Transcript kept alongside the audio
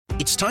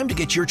It's time to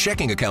get your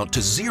checking account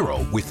to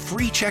zero with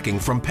free checking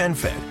from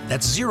PenFed.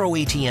 That's zero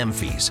ATM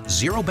fees,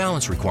 zero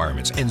balance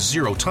requirements, and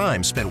zero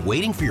time spent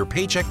waiting for your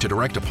paycheck to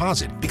direct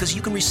deposit because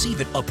you can receive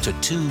it up to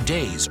 2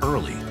 days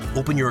early.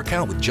 Open your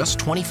account with just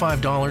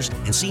 $25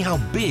 and see how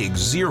big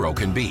zero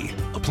can be.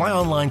 Apply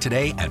online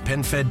today at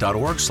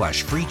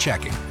PenFed.org/free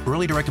checking.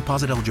 Early direct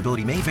deposit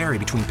eligibility may vary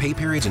between pay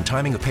periods and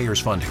timing of payers'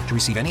 funding. To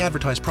receive any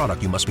advertised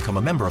product, you must become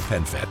a member of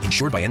PenFed,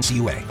 insured by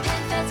NCUA.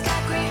 PenFed's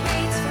got great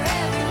rates for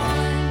everyone.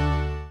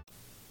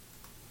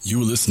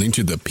 You're listening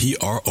to the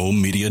PRO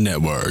Media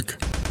Network.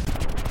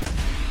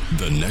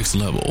 The next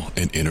level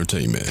in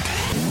entertainment.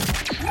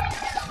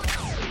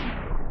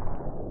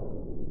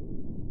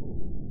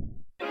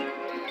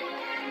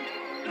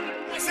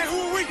 I say, who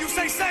are we? You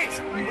say Saints.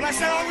 When I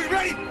say, are we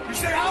ready? You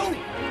say, who?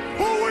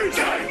 Who are we?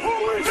 Say, who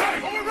are we? Say,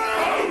 who are we?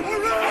 Who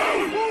are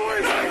we? Who are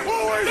we? Say, who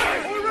are we? Say,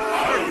 who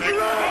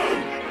are we?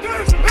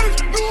 This is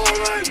New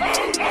Orleans.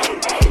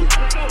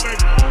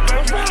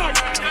 Let's rock.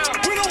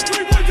 We don't do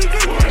what you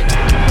do.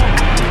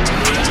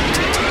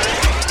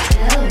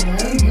 Hello,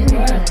 New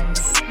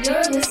Orleans.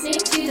 You're listening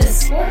to the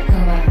Sport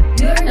Coma,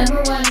 your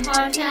number one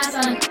podcast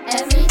on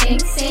everything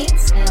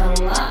Saints and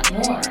a lot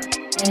more.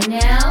 And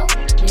now,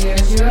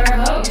 here's your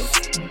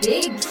host,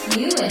 Big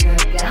Q and her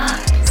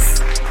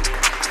guys.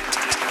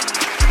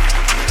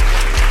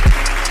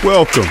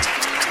 Welcome.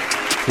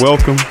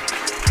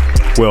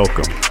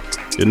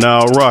 You're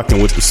now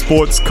rocking with the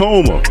Sports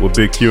Coma with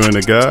Big Q and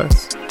the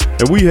guys.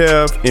 And we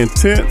have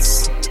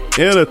intense,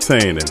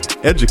 entertaining,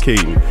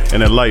 educating,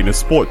 and enlightening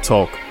sport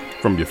talk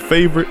from your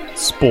favorite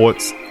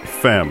sports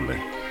family.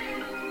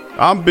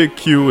 I'm Big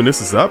Q, and this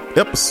is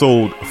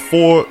episode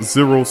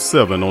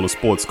 407 on the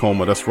Sports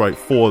Coma. That's right,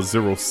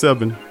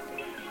 407.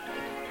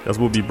 As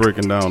we'll be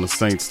breaking down the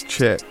Saints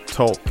chat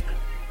talk,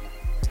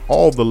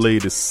 all the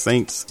latest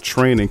Saints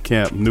training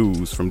camp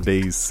news from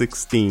days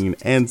 16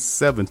 and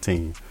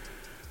 17.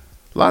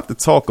 A lot to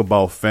talk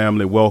about,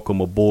 family. Welcome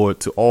aboard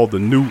to all the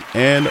new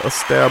and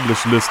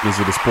established listeners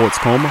of the Sports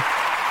Coma.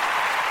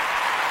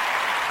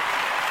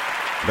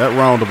 That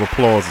round of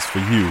applause is for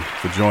you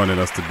for joining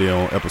us today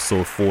on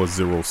episode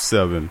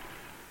 407.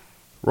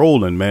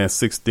 Rolling, man,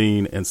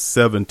 16 and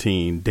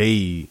 17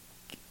 day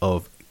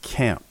of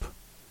camp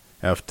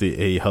after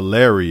a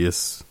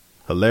hilariously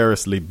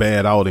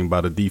bad outing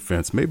by the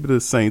defense. Maybe the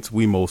Saints,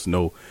 we most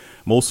know,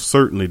 most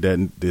certainly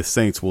that the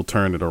Saints will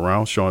turn it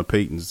around. Sean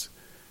Payton's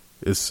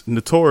is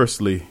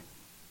notoriously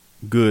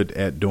good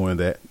at doing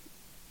that,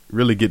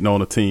 really getting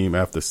on a team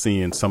after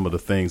seeing some of the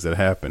things that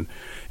happen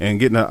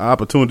and getting an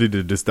opportunity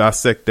to just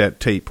dissect that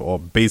tape or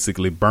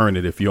basically burn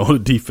it if you're on the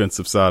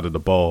defensive side of the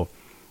ball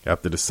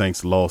after the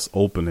Saints lost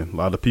opening. A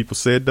lot of people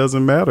say it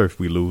doesn't matter if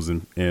we lose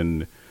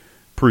in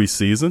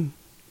preseason,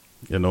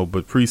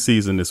 but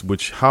preseason is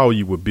how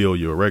you would build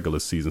your regular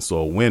season. So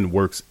a win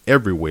works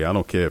everywhere. I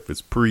don't care if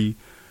it's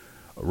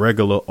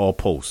regular or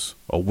post.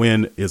 A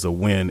win is a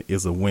win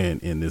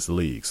in this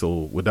league.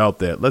 So without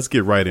that, let's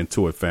get right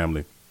into it,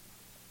 family.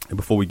 And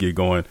before we get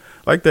going,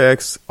 I'd like to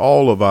ask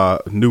all of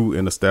our new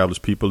and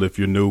established people, if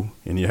you're new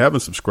and you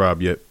haven't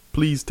subscribed yet,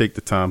 please take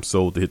the time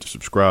to hit the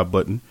subscribe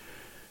button,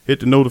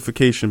 hit the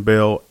notification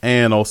bell,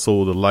 and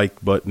also the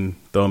like button,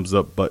 thumbs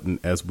up button,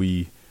 as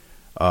we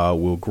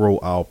will grow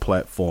our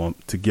platform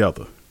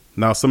together.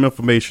 Now, some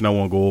information I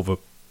want to go over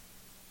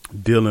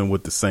dealing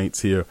with the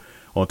Saints here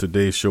on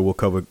today's show. We'll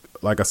cover,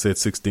 like I said,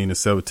 16 and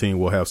 17.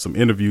 We'll have some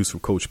interviews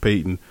from Coach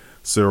Payton,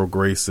 Cyril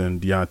Grace,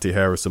 and Deontay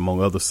Harris,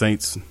 among other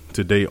Saints,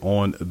 today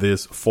on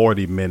this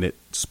 40-minute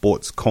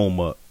Sports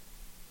Coma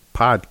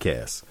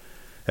podcast.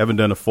 Haven't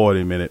done a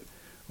 40-minute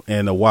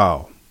in a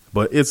while,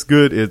 but it's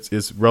good.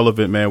 It's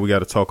relevant, man. We got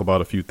to talk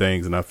about a few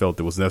things, and I felt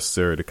it was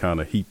necessary to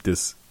kind of heap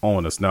this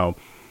on us. Now,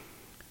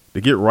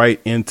 to get right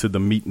into the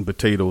meat and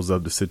potatoes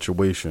of the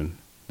situation,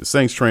 the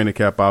Saints training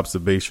camp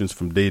observations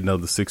from day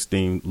number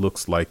 16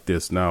 looks like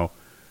this. Now,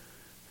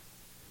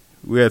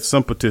 we had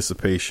some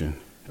participation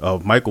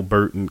of Michael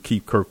Burton,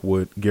 Keith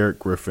Kirkwood, Garrett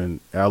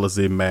Griffin,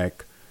 Alize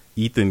Mack,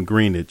 Ethan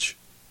Greenidge,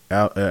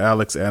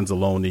 Alex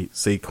Anzalone,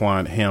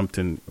 Saquon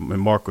Hampton,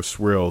 and Marcus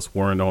Swirls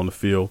weren't on the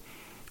field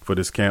for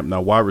this camp.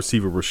 Now, wide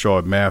receiver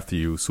Rashard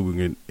Matthews, who we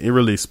can get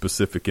really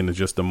specific in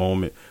just a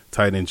moment,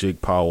 tight end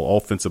Jake Powell,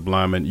 offensive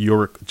lineman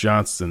Yorick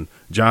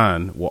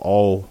John were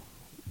all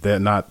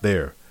not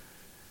there.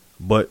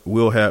 But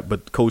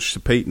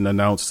Coach Payton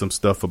announced some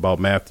stuff about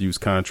Matthews'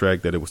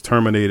 contract, that it was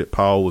terminated,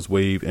 Powell was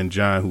waived, and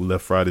John, who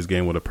left Friday's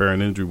game with a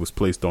apparent injury, was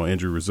placed on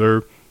injury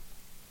reserve.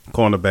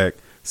 Cornerback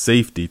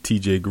safety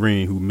TJ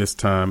Green, who missed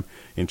time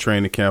in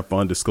training camp for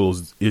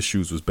undisclosed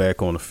issues, was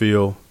back on the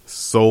field.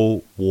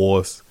 So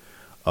was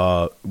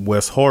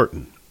Wes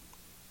Horton,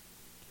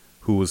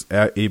 who was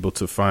able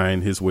to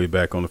find his way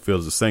back on the field.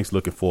 As the Saints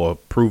looking for a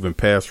proven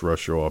pass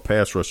rusher or a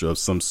pass rusher of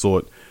some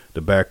sort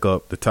to back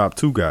up the top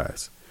two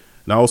guys.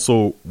 And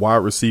also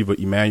wide receiver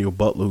Emmanuel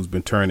Butler, who's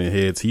been turning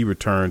heads. He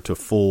returned to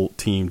full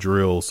team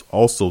drills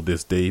also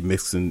this day,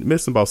 missing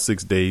about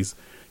 6 days.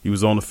 He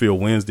was on the field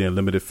Wednesday in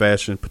limited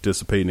fashion,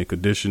 participating in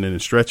conditioning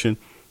and stretching.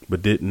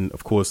 but didn't,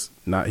 of course,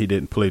 he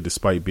didn't play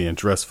despite being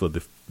dressed for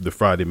the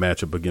Friday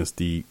matchup against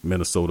the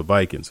Minnesota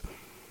Vikings.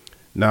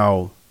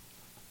 Now,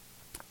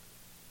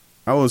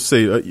 I would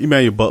say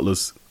Emmanuel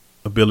Butler's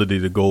ability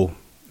to go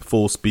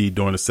full speed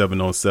during the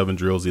 7-on-7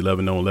 drills,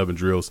 11-on-11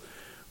 drills,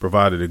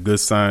 provided a good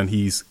sign.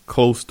 He's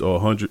close to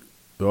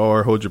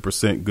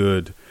 100%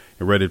 good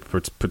and ready to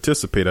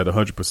participate at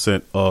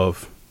 100%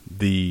 of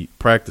the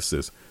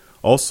practices.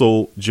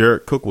 Also,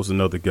 Jared Cook was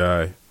another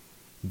guy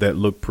that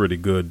looked pretty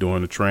good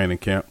during the training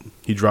camp.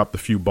 He dropped a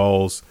few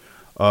balls.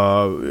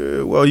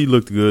 He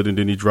looked good, and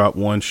then he dropped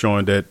one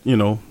showing that,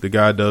 the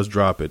guy does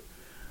drop it.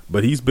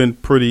 But he's been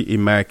pretty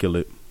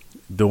immaculate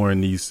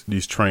during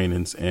these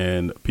trainings,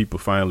 and people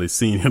finally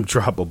seen him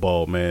drop a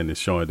ball, man, and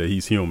showing that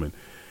he's human.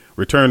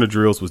 Return to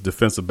drills was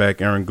defensive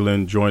back Aaron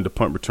Glenn joined the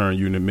punt return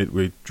unit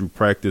midway through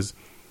practice,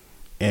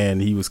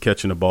 and he was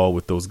catching the ball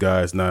with those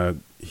guys. Now,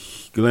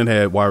 Glenn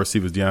had wide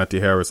receivers Deontay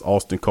Harris,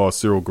 Austin Carr,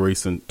 Cyril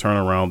Grayson turn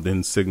around,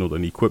 then signaled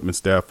an equipment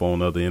staff on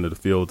the other end of the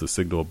field to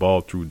signal a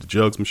ball through the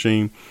jugs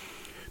machine.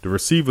 The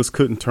receivers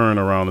couldn't turn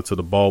around until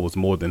the ball was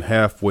more than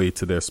halfway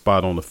to their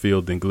spot on the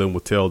field. Then Glenn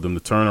would tell them to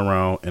turn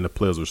around, and the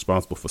players were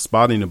responsible for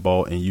spotting the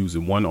ball and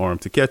using one arm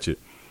to catch it.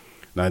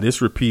 Now,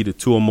 this repeated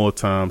 2 or more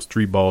times,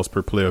 3 balls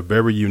per player.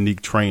 Very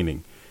unique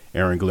training,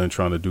 Aaron Glenn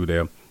trying to do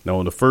there. Now,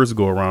 on the first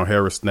go-around,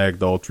 Harris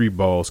snagged all 3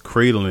 balls,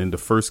 cradling the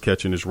first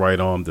catch in his right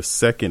arm, the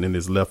second in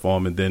his left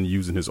arm, and then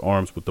using his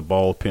arms with the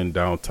ball pinned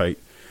down tight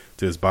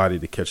to his body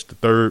to catch the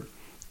third.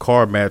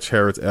 Carr matched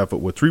Harris' effort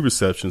with 3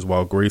 receptions,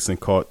 while Grayson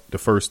caught the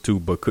first 2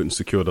 but couldn't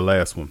secure the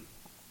last one.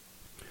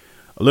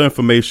 A little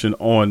information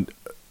on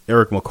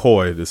Eric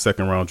McCoy, the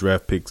second-round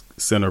draft pick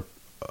center,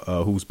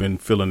 who's been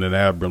filling in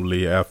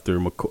admirably after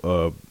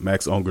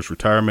Max Unger's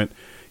retirement.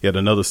 He had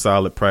another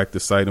solid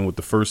practice sighting with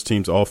the first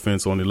team's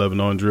offense on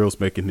 11-on drills,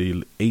 making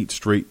the 8th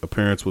straight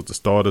appearance with the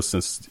starter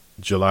since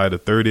July the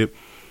 30th.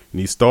 And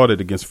he started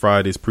against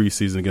Friday's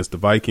preseason against the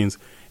Vikings.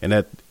 And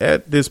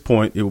at this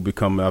point, it will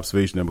become an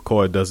observation that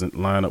McCoy doesn't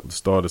line up with the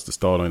starters to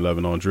start on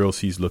 11-on drills.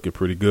 He's looking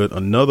pretty good.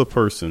 Another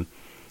person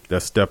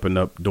that's stepping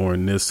up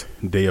during this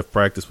day of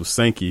practice was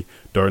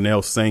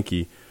Darnell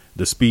Sankey,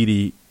 the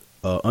speedy,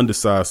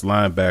 undersized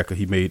linebacker.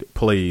 He made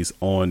plays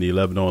on the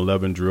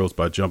 11-on-11 drills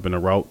by jumping a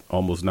route,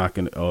 almost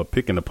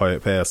picking the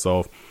pass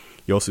off.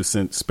 He also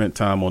spent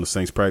time on the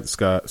Saints practice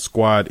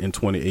squad in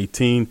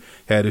 2018,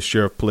 had his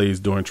share of plays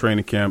during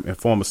training camp, and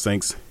former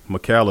Saints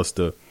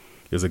McAllister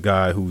is a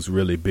guy who's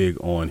really big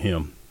on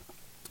him.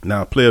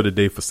 Now, player of the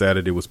day for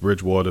Saturday was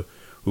Bridgewater,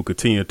 who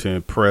continued to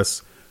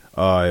impress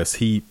as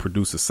he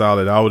produced a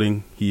solid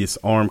outing. His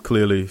arm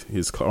clearly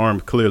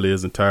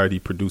isn't tired. He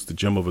produced the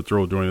gem of a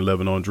throw during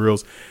 11-on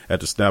drills. At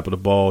the snap of the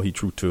ball, he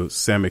threw to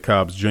Sammy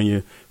Cobbs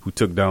Jr., who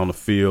took down the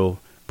field.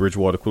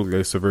 Bridgewater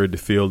quickly surveyed the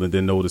field and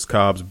then noticed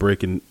Cobbs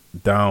breaking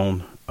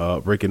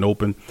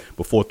open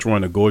before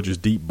throwing a gorgeous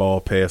deep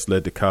ball pass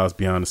led to Cobbs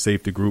beyond the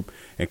safety group.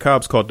 And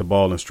Cobbs caught the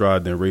ball in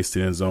stride, then raced to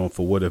the end zone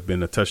for what would have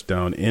been a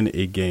touchdown in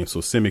a game.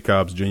 So Sammy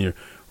Cobbs Jr.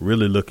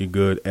 really looking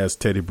good as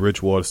Teddy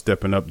Bridgewater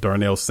stepping up.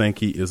 Darnell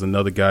Sankey is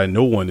another guy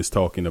no one is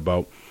talking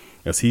about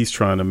as he's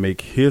trying to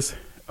make his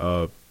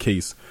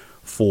case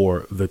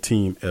for the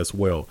team as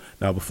well.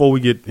 Now, before we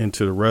get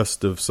into the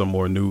rest of some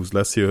more news,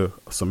 let's hear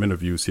some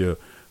interviews here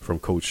from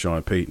Coach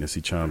Sean Payton as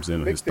he chimes in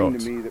on his thoughts. The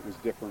big thing to me that was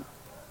different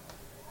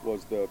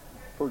was the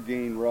per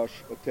gain rush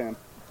attempt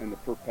and the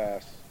per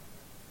pass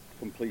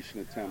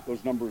completion attempt.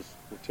 Those numbers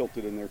were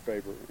tilted in their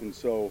favor. And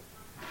so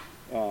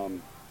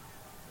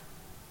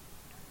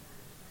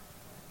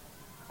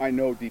I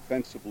know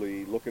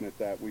defensively, looking at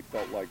that, we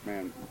felt like,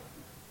 man,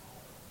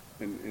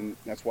 and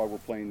that's why we're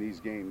playing these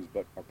games.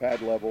 But our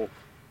pad level,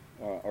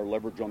 our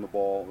leverage on the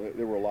ball,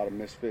 there were a lot of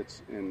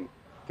misfits and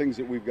things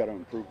that we've got to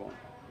improve on.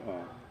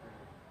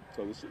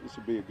 So this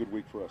will be a good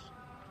week for us.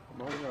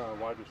 Among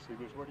wide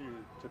receivers, where do you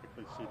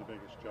typically see the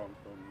biggest jump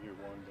from year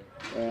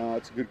one?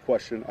 That's a good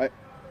question.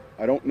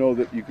 I don't know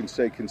that you can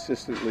say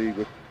consistently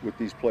with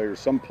these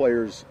players. Some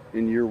players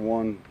in year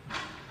one,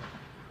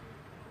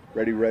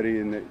 ready,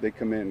 and they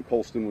come in.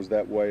 Colston was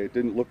that way. It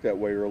didn't look that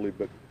way early,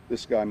 but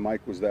this guy,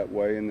 Mike, was that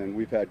way. And then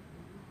we've had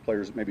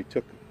players that maybe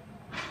took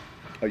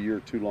a year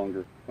or 2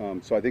 longer.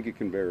 So I think it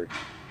can vary.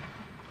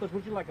 Coach,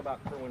 what do you like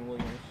about Kerwin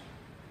Williams?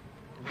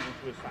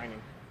 His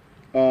signing?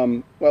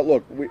 Well,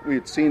 look, we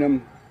had seen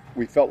him.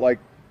 We felt like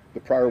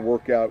the prior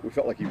workout, we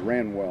felt like he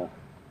ran well.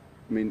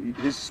 I mean,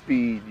 his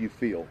speed, you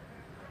feel.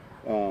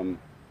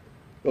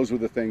 Those were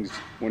the things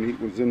when he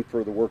was in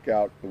for the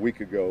workout a week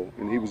ago,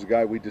 and he was a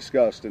guy we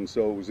discussed, and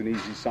so it was an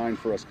easy sign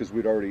for us because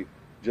we'd already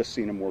just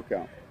seen him work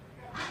out.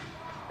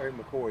 Eric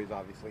McCoy is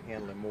obviously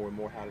handling more and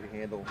more. How did he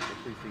handle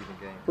the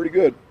preseason game? Pretty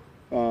good.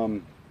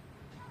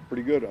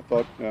 I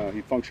thought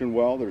he functioned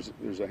well.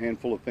 There's a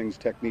handful of things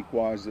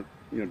technique-wise that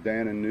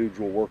Dan and Nuge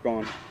will work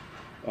on.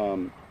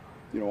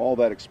 All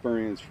that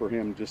experience for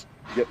him, just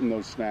getting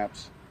those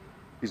snaps.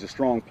 He's a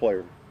strong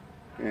player,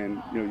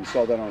 and you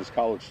saw that on his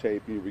college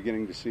tape, and you're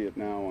beginning to see it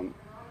now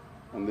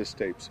on this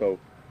tape. So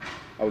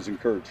I was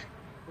encouraged.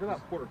 What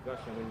about Porter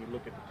Gustin when you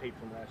look at the tape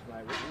from last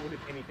night? What did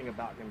anything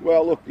about him?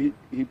 Well, look,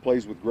 he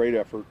plays with great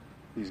effort.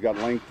 He's got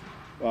length.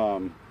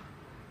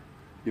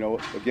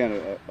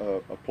 Again,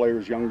 a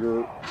player's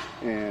younger,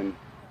 and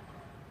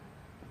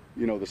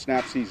the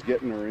snaps he's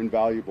getting are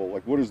invaluable.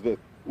 Like, what is the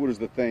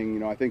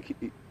thing? I think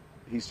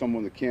he's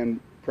someone that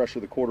can pressure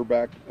the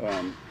quarterback.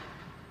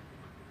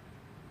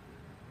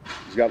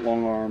 He's got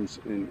long arms,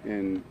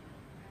 and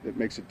it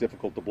makes it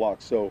difficult to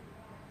block. So,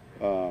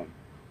 but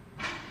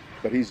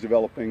he's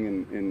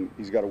developing, and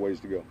he's got a ways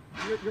to go.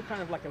 You're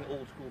kind of like an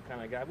old school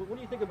kind of guy. What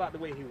do you think about the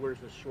way he wears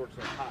his shorts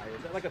up high?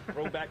 Is that like a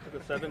throwback to the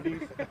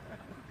 70s?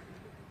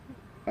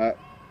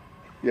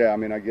 Yeah, I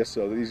mean, I guess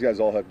so. These guys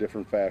all have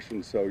different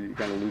fashions, so you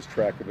kind of lose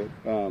track of it.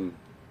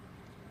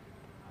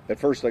 At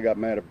first, I got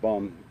mad at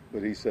Bum,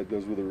 but he said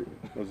those were the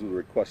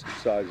requested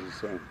sizes.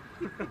 So.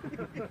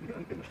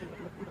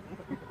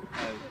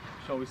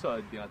 Sean, we saw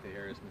Deontay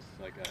Harris miss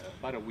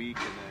about a week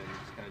and then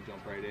just kind of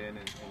jump right in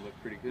and look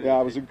pretty good. Yeah,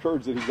 I was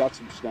encouraged that he got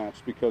some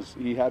snaps because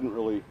he hadn't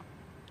really,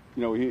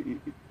 he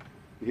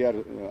had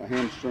a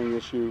hamstring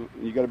issue.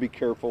 And you got to be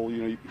careful.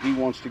 He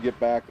wants to get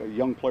back a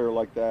young player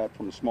like that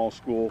from a small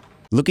school.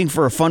 Looking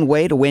for a fun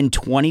way to win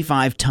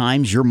 25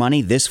 times your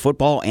money this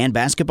football and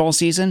basketball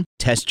season?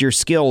 Test your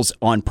skills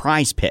on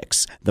Prize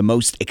Picks, the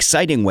most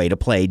exciting way to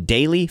play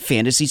daily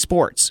fantasy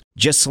sports.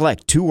 Just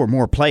select 2 or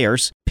more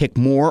players, pick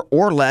more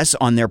or less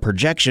on their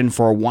projection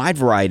for a wide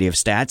variety of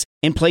stats,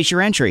 and place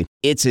your entry.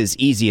 It's as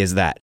easy as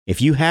that.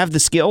 If you have the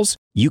skills,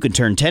 you can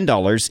turn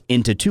 $10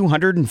 into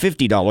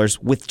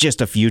 $250 with just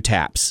a few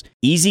taps.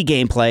 Easy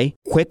gameplay,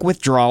 quick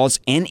withdrawals,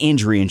 and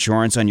injury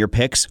insurance on your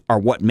picks are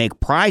what make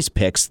Prize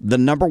Picks the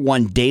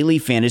 #1 daily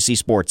fantasy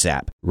sports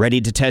app.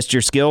 Ready to test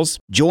your skills?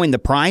 Join the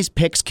Prize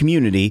Picks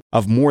community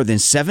of more than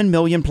 7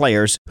 million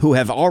players who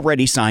have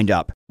already signed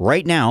up.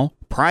 Right now,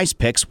 Prize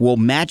Picks will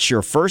match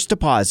your first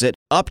deposit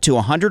up to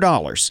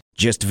 $100.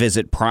 Just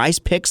visit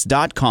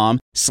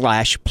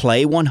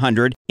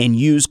prizepicks.com/play100 and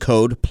use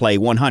code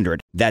PLAY100.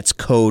 That's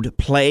code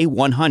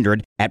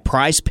PLAY100 at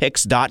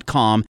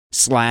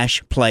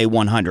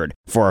prizepicks.com/play100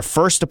 for a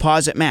first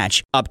deposit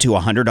match up to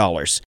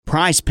 $100.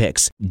 Prize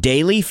Picks,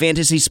 daily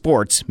fantasy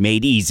sports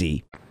made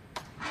easy.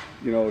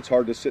 It's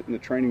hard to sit in the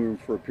training room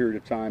for a period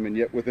of time, and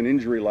yet with an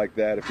injury like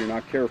that, if you're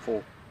not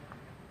careful,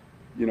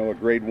 a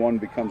grade 1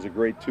 becomes a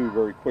grade 2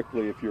 very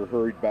quickly if you're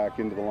hurried back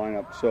into the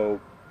lineup.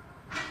 So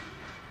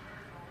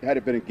had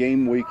it been a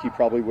game week, he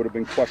probably would have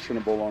been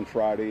questionable on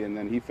Friday, and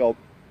then he felt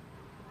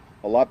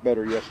a lot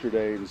better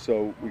yesterday, and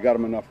so we got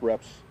him enough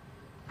reps,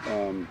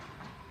 and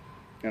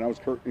I was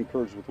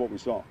encouraged with what we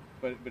saw.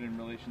 But in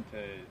relation to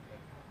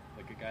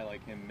a guy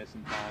like him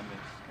missing time and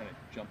just kind of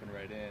jumping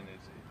right in,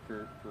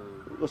 for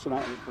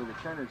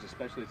returners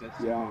especially, is that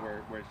something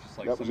where it's just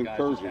like that some guys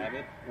just have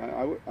it?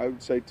 I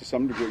would say to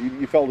some degree,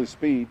 you felt his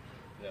speed,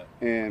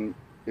 and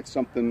it's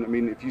something. I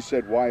mean, if you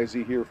said why is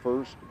he here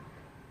first,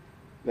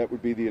 that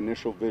would be the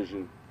initial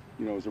vision,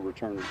 as a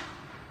returner.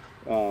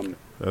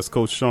 That's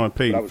Coach Sean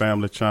Payton,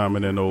 family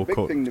chiming in,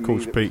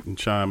 Coach Payton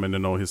chiming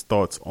in on his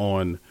thoughts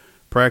on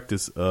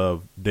practice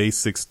of day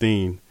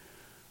 16.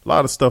 A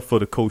lot of stuff for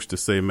the coach to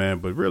say, man,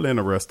 but really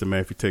interesting,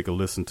 man, if you take a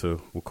listen to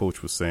what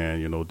Coach was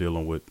saying,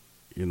 dealing with,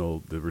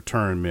 the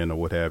return men or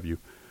what have you.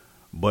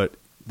 But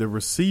the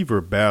receiver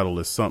battle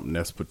is something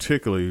that's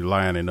particularly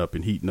lining up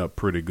and heating up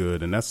pretty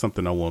good, and that's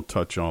something I want to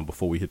touch on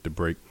before we hit the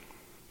break.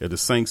 The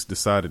Saints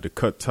decided to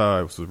cut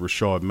ties with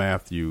Rashard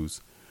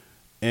Matthews,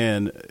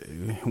 and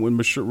when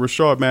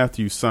Rashard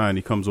Matthews signed,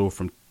 he comes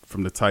over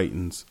from the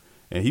Titans,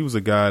 and he was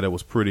a guy that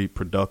was pretty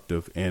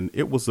productive, and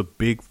it was a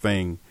big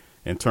thing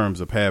in terms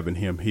of having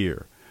him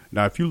here.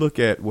 Now, if you look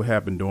at what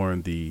happened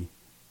during the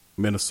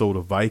Minnesota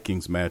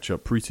Vikings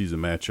preseason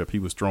matchup, he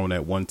was thrown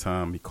at one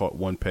time. He caught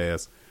one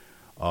pass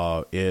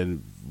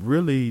and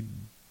really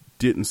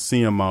didn't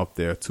see him out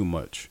there too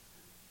much.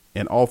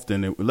 And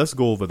often, let's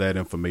go over that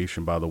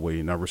information, by the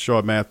way. Now,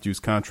 Rashard Matthews'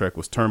 contract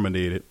was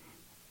terminated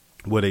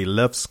with a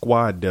left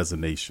squad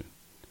designation.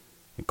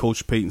 And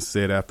Coach Payton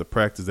said after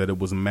practice that it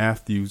was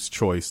Matthews'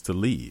 choice to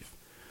leave.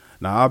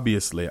 Now,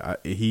 obviously,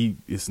 he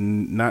is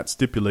not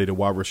stipulated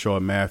why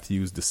Rashard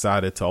Matthews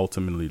decided to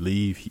ultimately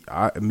leave.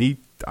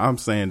 I'm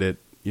saying that,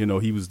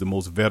 he was the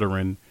most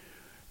veteran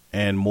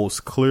and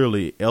most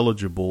clearly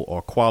eligible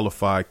or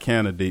qualified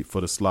candidate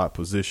for the slot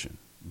position.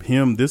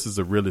 This is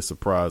a really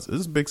surprise. This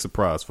is a big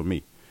surprise for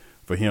me,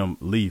 for him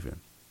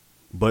leaving.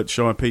 But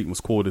Sean Payton was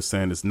quoted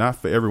saying it's not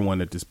for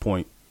everyone at this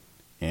point,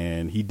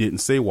 and he didn't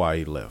say why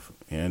he left.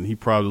 And he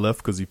probably left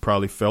because he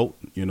probably felt,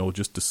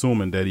 just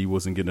assuming that he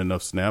wasn't getting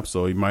enough snaps,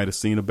 so he might have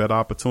seen a better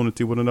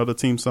opportunity with another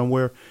team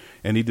somewhere,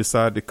 and he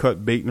decided to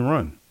cut bait and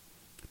run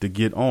to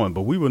get on.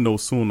 But we will know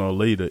sooner or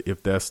later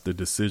if that's the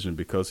decision,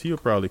 because he'll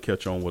probably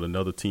catch on with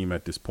another team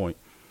at this point.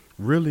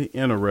 Really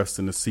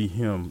interesting to see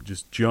him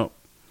just jump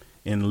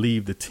and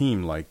leave the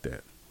team like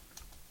that.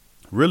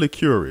 Really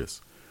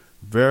curious.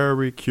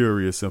 Very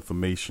curious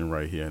information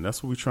right here, and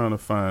that's what we're trying to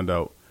find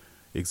out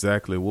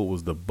exactly what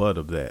was the butt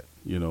of that,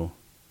 Yeah,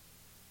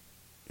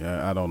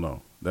 I don't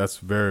know. That's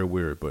very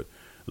weird. But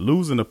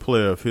losing a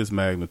player of his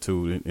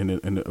magnitude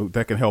and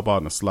that can help out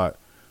in the slot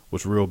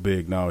was real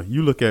big. Now,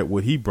 you look at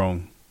what he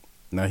brought.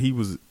 Now, he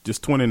was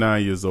just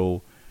 29 years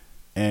old,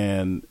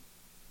 and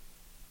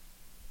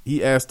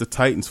he asked the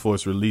Titans for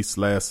his release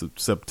last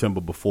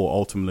September before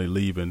ultimately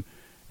leaving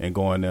and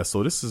going there.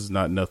 So this is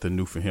not nothing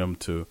new for him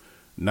to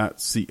not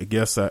see.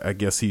 I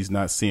guess he's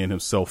not seeing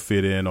himself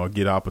fit in or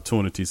get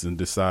opportunities and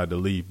decide to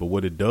leave. But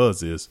what it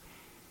does is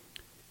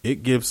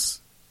it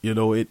gives,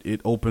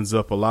 it opens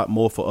up a lot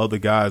more for other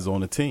guys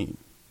on the team.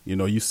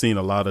 You've seen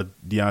a lot of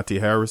Deontay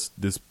Harris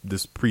this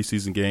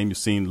preseason game. You've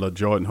seen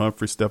LaJordan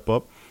Humphrey step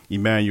up.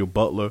 Emmanuel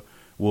Butler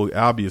will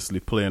obviously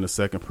play in the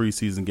second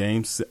preseason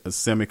game.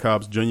 Sammy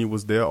Cobbs Jr.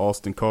 was there.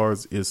 Austin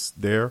Carrs is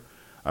there.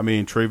 I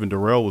mean, Trayvon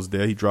Durrell was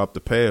there. He dropped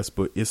the pass,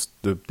 but it's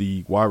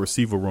the wide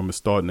receiver room is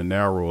starting to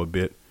narrow a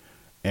bit.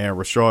 And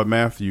Rashard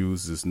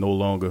Matthews is no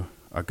longer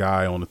a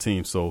guy on the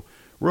team. So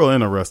real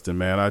interesting,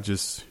 man. I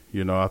just,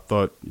 I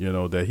thought,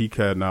 that he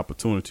had an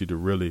opportunity to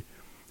really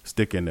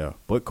stick in there.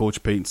 But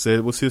Coach Payton said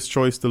it was his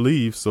choice to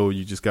leave, so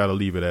you just got to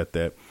leave it at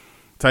that.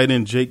 Tight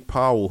end Jake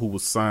Powell, who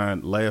was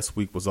signed last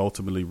week, was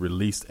ultimately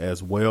released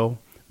as well.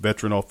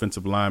 Veteran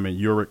offensive lineman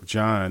Uric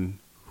John,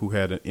 who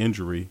had an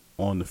injury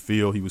on the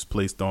field, he was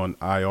placed on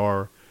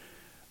IR.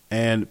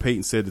 And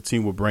Payton said the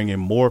team will bring in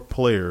more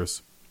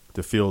players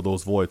to fill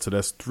those voids. So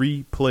that's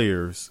 3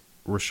 players,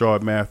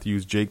 Rashard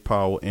Matthews, Jake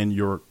Powell, and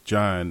Uric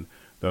John,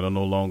 that are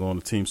no longer on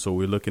the team. So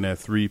we're looking at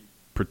 3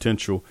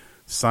 potential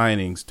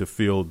signings to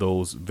fill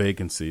those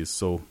vacancies.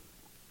 So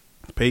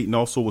Payton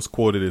also was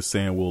quoted as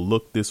saying, we'll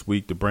look this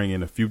week to bring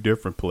in a few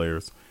different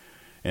players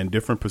and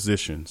different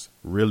positions,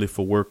 really,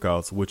 for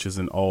workouts, which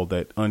isn't all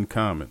that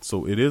uncommon.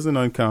 So it isn't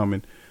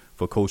uncommon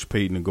for Coach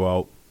Payton to go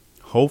out.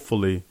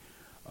 Hopefully,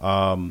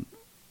 you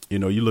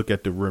look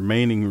at the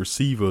remaining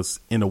receivers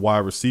in the wide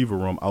receiver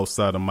room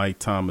outside of Mike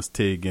Thomas,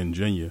 Ted Ginn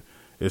Jr.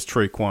 It's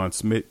Traquan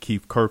Smith,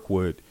 Keith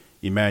Kirkwood,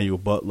 Emmanuel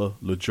Butler,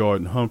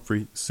 LaJordan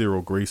Humphrey,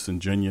 Cyril Grayson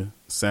Jr.,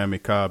 Sammy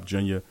Cobb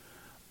Jr.,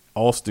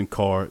 Austin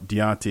Carr,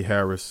 Deontay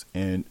Harris,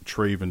 and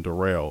Trayvon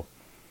Durrell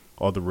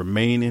are the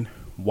remaining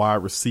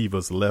wide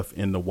receivers left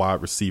in the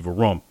wide receiver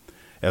room.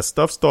 As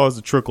stuff starts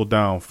to trickle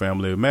down,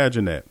 family,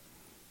 imagine that.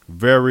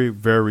 Very,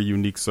 very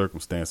unique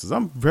circumstances.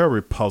 I'm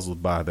very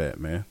puzzled by that,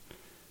 man.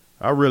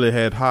 I really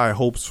had high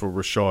hopes for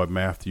Rashard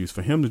Matthews.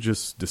 For him to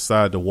just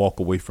decide to walk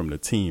away from the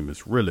team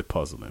is really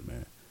puzzling,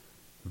 man.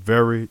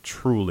 Very,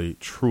 truly,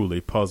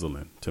 truly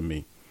puzzling to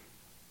me.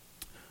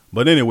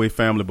 But anyway,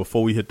 family,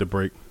 before we hit the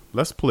break,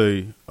 let's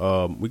play.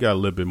 We got a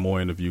little bit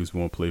more interviews we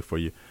want to play for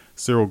you.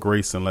 Cyril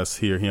Grayson, let's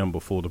hear him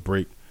before the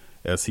break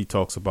as he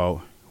talks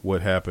about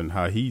what happened,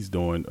 how he's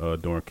doing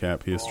during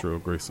camp. Here's Cyril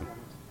Grayson.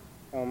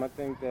 I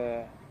think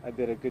that I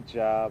did a good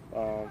job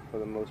for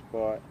the most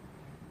part.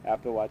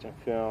 After watching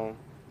film,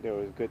 there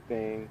was good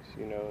things.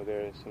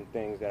 There's some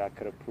things that I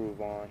could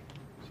improve on.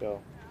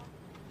 So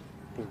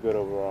it was good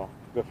overall.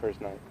 Good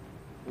first night.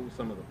 What was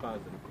some of the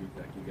positive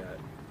feedback you got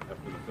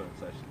after the film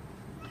session?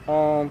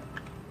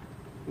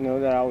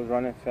 That I was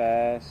running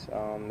fast,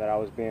 that I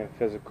was being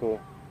physical,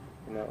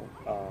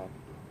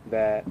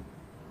 that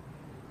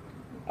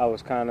I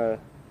was kind of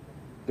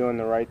doing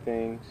the right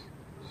things.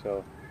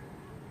 So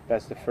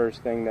that's the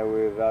first thing that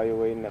we're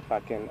evaluating, if I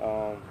can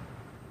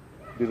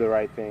do the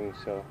right things.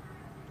 So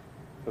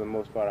for the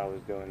most part, I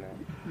was doing that.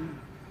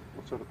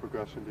 What sort of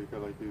progression do you feel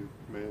like you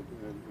made in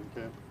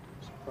camp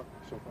so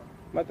far?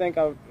 I think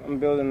I'm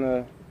building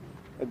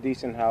a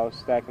decent house,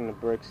 stacking the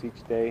bricks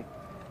each day,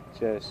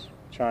 just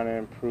trying to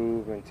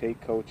improve and take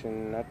coaching.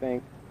 And I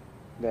think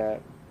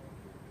that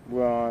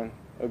we're on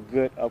a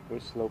good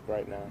upward slope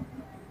right now.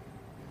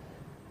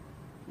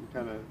 You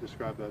kind of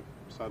describe that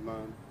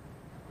sideline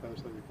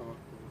pass that you caught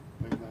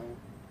late night.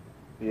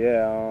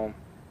 Yeah,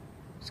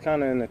 it's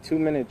kind of in a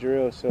 2-minute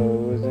drill, so it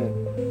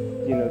wasn't,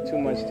 too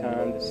much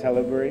time to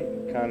celebrate.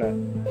 Kind of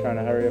trying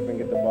to hurry up and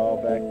get the ball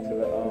back to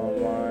the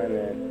line,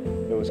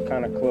 and it was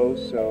kind of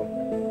close, so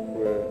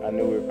I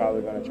knew we were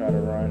probably going to try to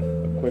run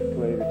a quick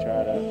play to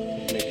try to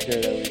make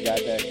sure that we got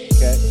that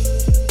catch.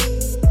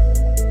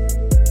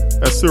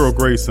 That's Cyril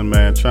Grayson,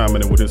 man,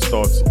 chiming in with his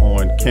thoughts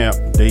on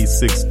camp day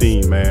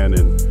 16, man,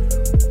 and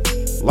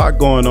a lot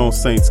going on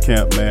Saints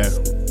camp, man.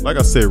 Like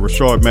I said,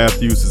 Rashard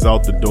Matthews is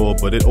out the door,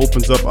 but it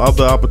opens up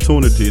other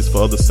opportunities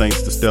for other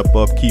Saints to step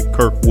up. Keith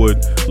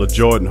Kirkwood,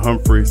 LaJordan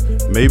Humphreys.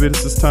 Maybe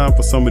this is time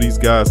for some of these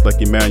guys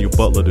like Emmanuel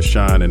Butler to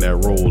shine in that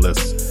role.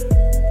 It's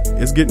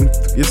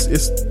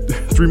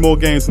 3 more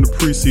games in the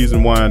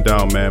preseason wind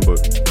down, man, but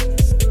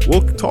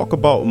we'll talk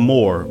about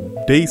more.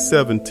 Day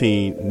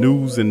 17,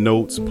 news and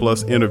notes,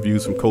 plus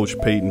interviews from Coach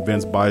Payton,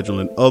 Vince Bigel,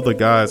 and other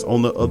guys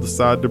on the other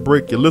side of the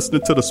break. You're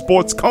listening to the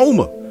Sports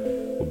Coma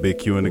with Big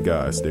Q and the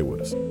guys. Stay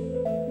with us.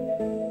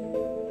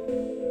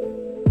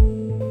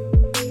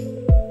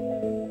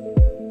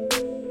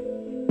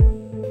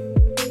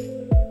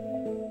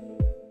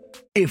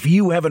 If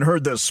you haven't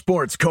heard the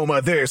Sports Coma,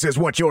 this is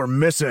what you're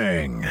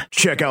missing.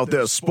 Check out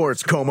the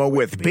Sports Coma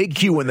with Big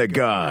Q and the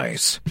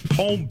guys.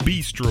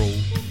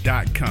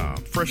 HomeBistro.com.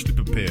 Freshly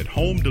prepared,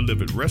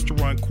 home-delivered,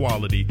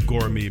 restaurant-quality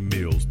gourmet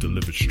meals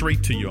delivered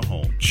straight to your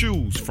home.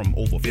 Choose from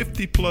over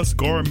 50-plus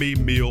gourmet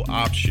meal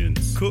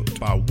options cooked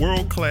by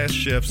world-class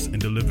chefs and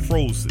delivered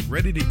frozen,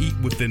 ready to eat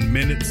within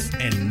minutes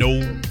and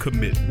no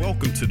commitment.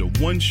 Welcome to the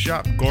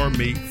one-shop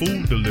gourmet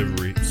food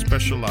delivery,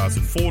 specialized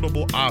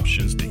affordable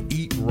options to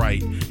eat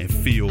right and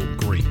feel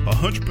great.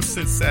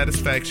 100%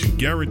 satisfaction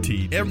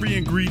guaranteed. Every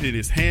ingredient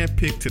is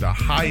handpicked to the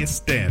highest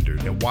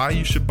standard. And why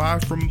you should buy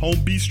from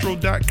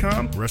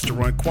HomeBistro.com?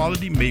 Restaurant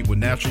quality, made with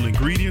natural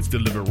ingredients,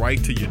 delivered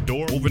right to your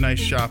door. Overnight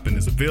shopping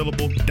is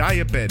available.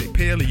 Diabetic,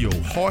 paleo,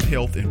 heart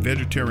health, and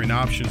vegetarian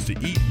options to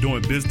eat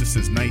doing business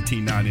since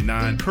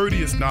 1999.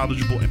 Courteous,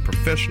 knowledgeable, and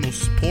professional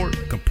support.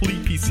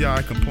 Complete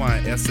PCI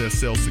compliant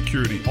SSL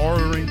security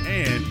ordering,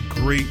 and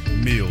great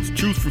meals.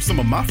 Choose from some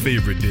of my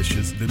favorite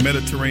dishes: the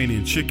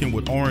Mediterranean chicken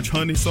with orange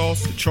honey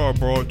sauce, the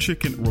charbroiled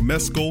chicken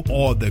romesco,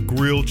 or the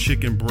grilled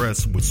chicken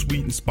breast with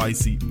sweet and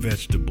spicy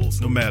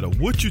vegetables. No matter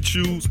what you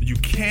choose, you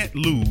can't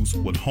lose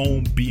with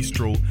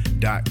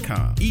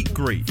HomeBistro.com. Eat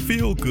great,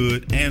 feel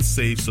good, and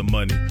save some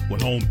money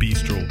with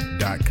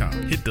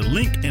HomeBistro.com. Hit the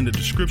link in the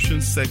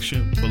description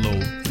section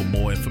below for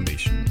more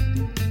information.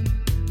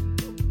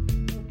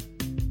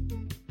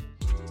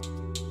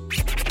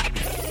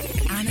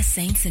 I'm a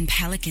Saints and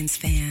Pelicans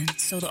fan,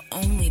 so the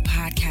only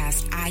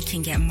podcast I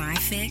can get my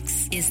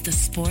fix is the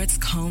Sports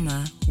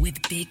Coma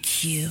with Big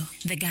Q.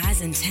 The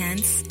guy's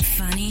intense,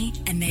 funny,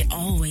 and they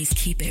always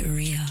keep it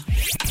real.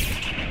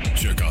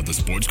 Check out the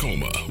Sports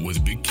Coma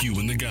with Big Q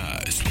and the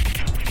guys.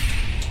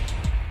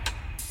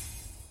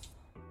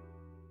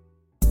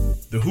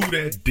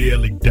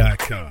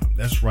 TheWhoThatDaily.com.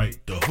 That's right,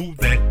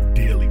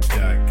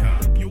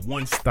 TheWhoThatDaily.com. Your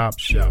one-stop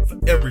shop for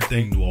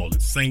everything New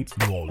Orleans Saints,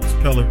 New Orleans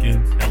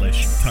Pelicans,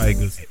 LSU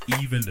Tigers, and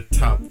even the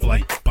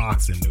top-flight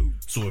boxing news.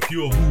 So if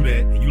you're a Who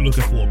That and you're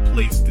looking for a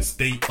place to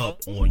stay up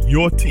on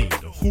your team,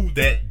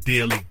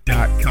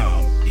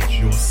 TheWhoThatDaily.com is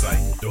your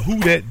site.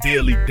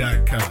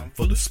 TheWhoThatDaily.com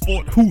for the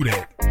sport Who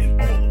That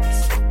in all of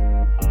us.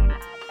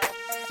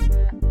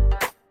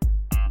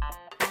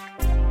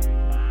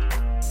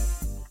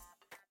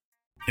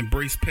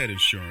 Embrace Pet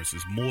Insurance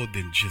is more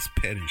than just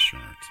pet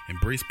insurance.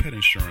 Embrace Pet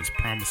Insurance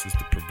promises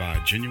to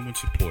provide genuine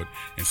support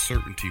and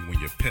certainty when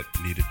your pet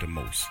needs it the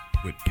most.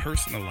 With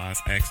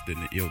personalized accident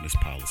and illness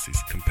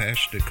policies,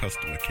 compassionate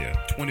customer care,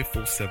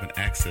 24/7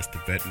 access to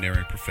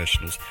veterinary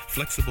professionals,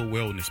 flexible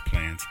wellness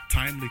plans,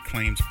 timely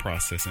claims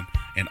processing,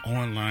 and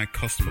online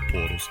customer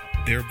portals,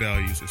 their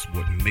values is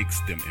what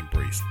makes them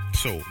Embrace.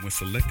 So, when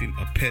selecting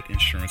a pet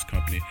insurance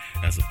company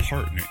as a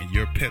partner in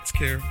your pet's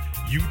care,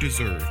 you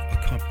deserve a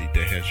company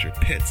that has your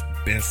pet's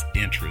best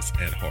interests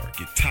at heart.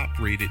 Get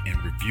top-rated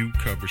and reviewed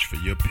coverage for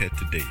your pet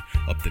today.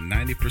 Up to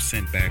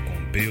 90% back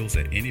on bills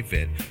at any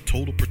vet,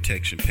 total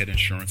protection, pet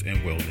insurance and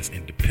wellness,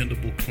 and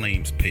dependable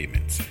claims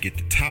payments. Get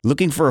the top.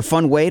 Looking for a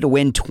fun way to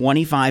win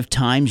 25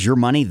 times your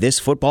money this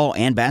football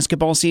and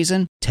basketball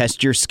season?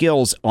 Test your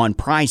skills on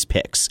Prize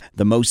Picks,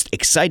 the most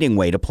exciting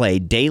way to play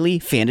daily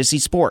fantasy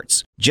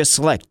sports. Just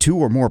select 2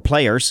 or more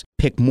players,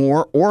 pick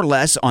more or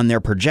less on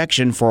their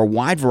projection for a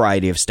wide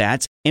variety of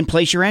stats, and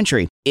place your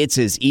entry. It's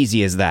as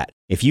easy as that.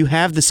 If you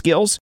have the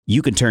skills,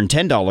 you can turn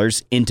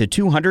 $10 into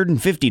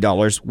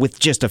 $250 with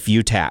just a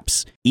few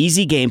taps.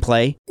 Easy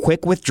gameplay,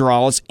 quick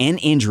withdrawals, and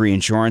injury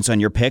insurance on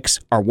your picks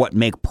are what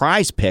make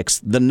Prize Picks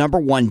the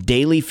 #1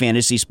 daily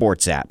fantasy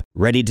sports app.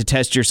 Ready to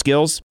test your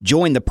skills?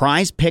 Join the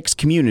Prize Picks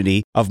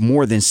community of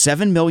more than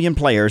 7 million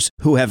players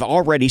who have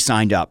already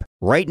signed up.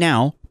 Right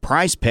now,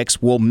 Prize Picks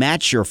will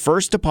match your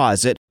first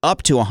deposit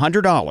up to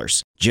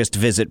 $100. Just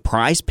visit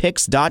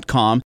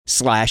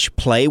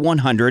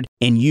prizepicks.com/play100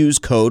 and use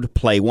code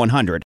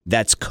PLAY100.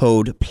 That's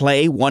code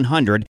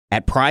PLAY100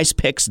 at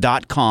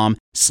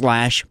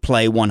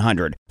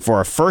prizepicks.com/play100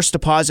 for a first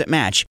deposit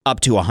match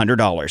up to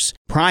 $100.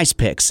 Prize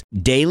Picks,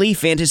 daily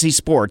fantasy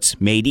sports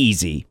made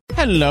easy.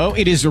 Hello,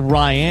 it is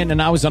Ryan,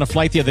 and I was on a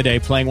flight the other day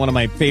playing one of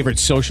my favorite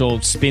social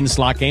spin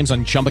slot games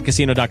on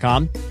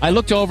ChumbaCasino.com. I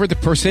looked over at the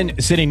person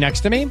sitting next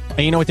to me, and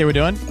you know what they were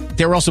doing?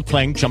 They were also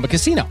playing Chumba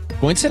Casino.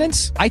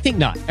 Coincidence? I think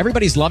not.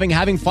 Everybody's loving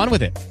having fun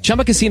with it.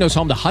 Chumba Casino is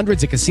home to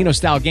hundreds of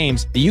casino-style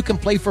games that you can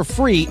play for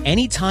free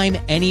anytime,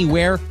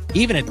 anywhere,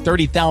 even at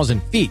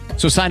 30,000 feet.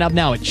 So sign up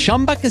now at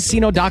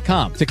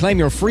ChumbaCasino.com to claim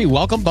your free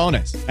welcome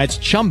bonus. That's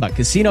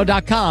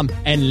ChumbaCasino.com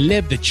and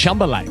live the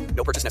Chumba life.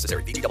 No purchase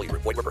necessary. VGW.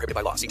 Void where prohibited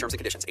by law. See terms and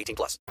conditions.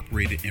 18+.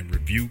 Rated and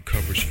review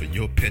coverage for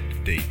your pet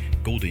today.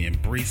 Go to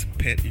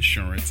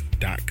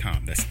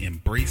EmbracePetInsurance.com. That's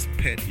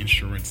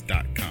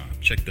EmbracePetInsurance.com.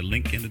 Check the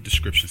link in the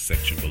description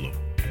section below.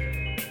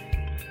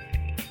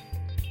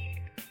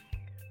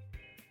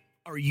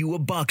 Are you a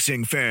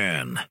boxing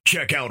fan?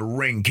 Check out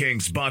Ring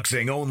Kings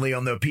Boxing only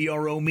on the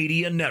PRO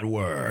Media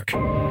Network.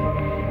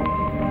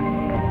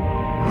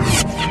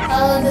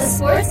 Follow the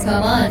Sports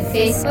Coma on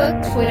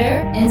Facebook,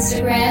 Twitter,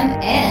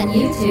 Instagram, and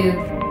YouTube.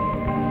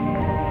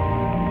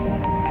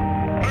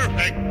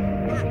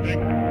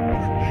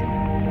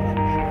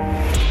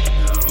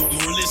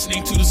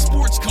 listening to the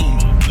Sports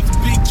Coma with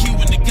Big Q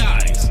and the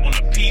guys on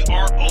the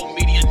PRO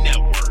Media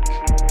Network.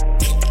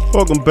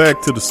 Welcome back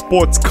to the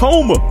Sports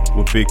Coma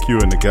with Big Q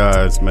and the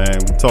guys, man.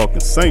 We're talking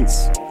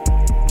Saints.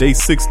 Day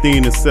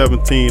 16 and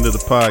 17 of the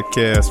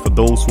podcast. For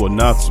those who are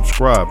not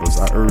subscribers,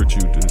 I urge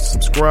you to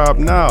subscribe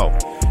now.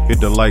 Hit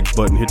the like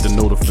button, hit the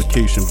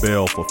notification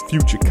bell for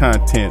future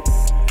content,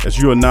 as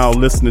you are now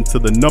listening to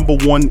the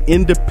 #1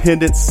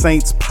 independent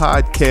Saints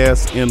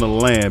podcast in the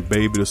land,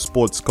 baby. The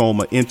Sports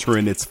Coma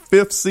entering its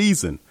 5th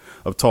season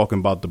of talking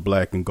about the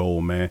black and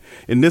gold, man.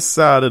 In this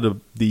side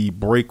of the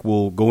break,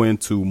 we'll go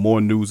into more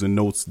news and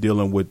notes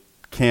dealing with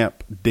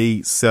Camp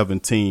Day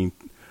 17.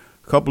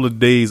 A couple of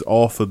days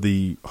off of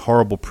the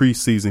horrible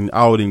preseason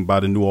outing by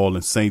the New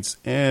Orleans Saints,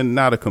 and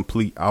not a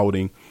complete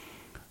outing.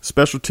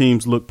 Special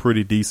teams look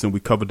pretty decent.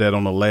 We covered that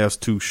on the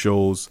last 2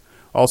 shows.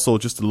 Also,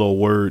 just a little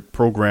word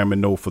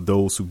programming note for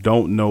those who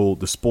don't know,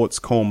 the Sports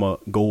Coma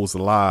goes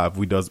live.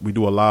 We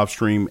do a live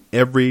stream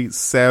every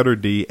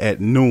Saturday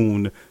at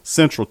noon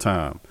Central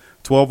Time,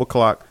 12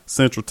 o'clock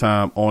Central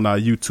Time on our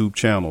YouTube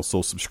channel.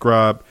 So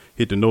subscribe,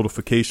 hit the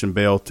notification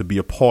bell to be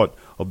a part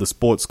of the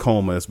Sports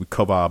Coma as we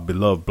cover our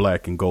beloved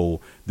black and gold.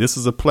 This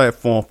is a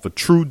platform for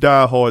true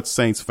diehard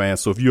Saints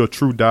fans. So if you're a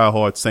true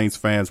diehard Saints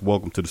fans,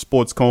 welcome to the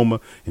Sports Coma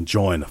and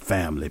join the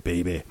family,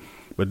 baby.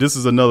 But this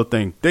is another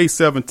thing. Day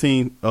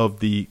 17 of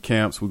the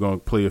camps. We're going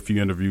to play a few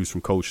interviews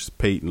from Coach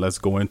Payton. Let's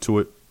go into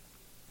it.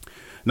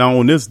 Now,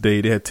 on this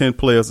day, they had 10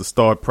 players to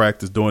start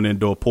practice during the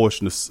indoor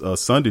portion of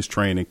Sunday's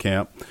training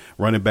camp.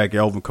 Running back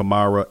Alvin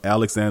Kamara,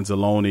 Alex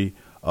Anzalone,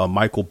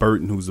 Michael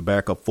Burton, who's a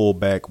backup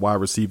fullback, wide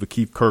receiver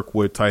Keith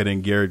Kirkwood, tight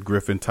end Garrett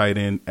Griffin, tight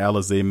end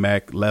Alize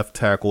Mack, left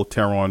tackle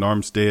Teron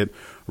Armstead,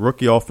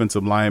 rookie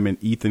offensive lineman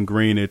Ethan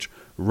Greenidge,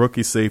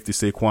 rookie safety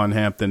Saquon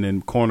Hampton,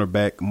 and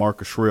cornerback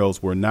Marcus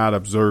Shrells were not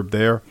observed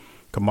there.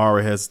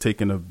 Kamara has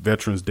taken a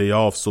Veterans Day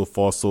off so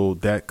far, so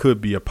that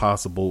could be a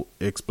possible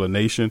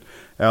explanation.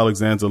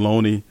 Alex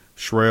Anzalone,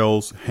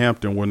 Shrells,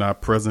 Hampton were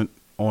not present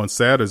on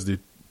Saturday's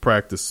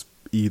practice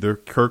either.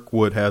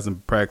 Kirkwood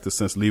hasn't practiced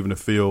since leaving the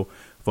field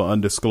for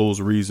undisclosed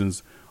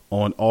reasons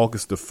on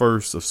August the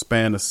 1st. A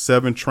span of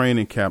 7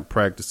 training camp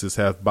practices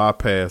have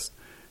bypassed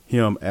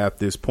him at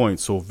this point.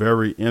 So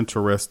very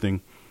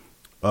interesting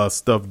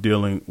stuff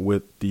dealing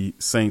with the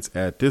Saints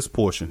at this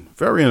portion.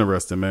 Very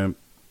interesting, man.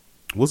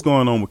 What's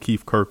going on with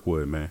Keith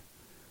Kirkwood, man?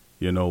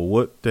 You know,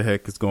 what the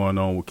heck is going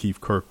on with Keith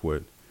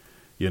Kirkwood?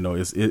 You know,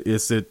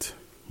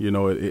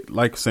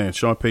 like saying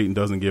Sean Payton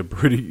doesn't get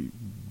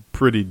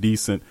pretty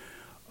decent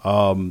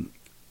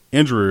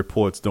injury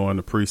reports during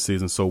the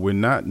preseason, so we're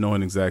not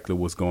knowing exactly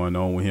what's going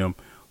on with him.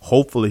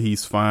 Hopefully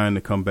he's fine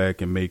to come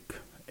back and make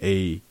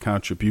a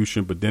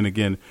contribution, but then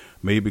again,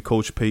 maybe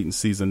Coach Payton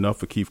sees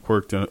enough of Keith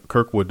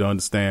Kirkwood to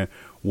understand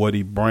what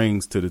he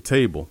brings to the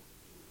table.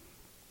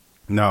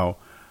 Now,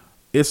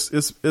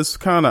 it's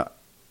kind of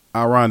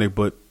ironic,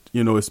 but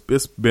you know,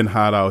 it's been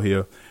hot out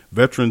here.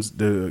 Veterans,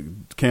 the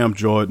Cam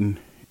Jordan,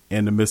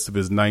 in the midst of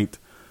his 9th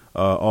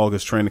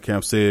August training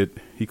camp, said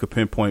he could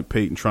pinpoint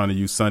Payton trying to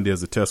use Sunday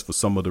as a test for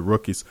some of the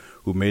rookies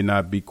who may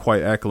not be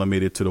quite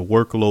acclimated to the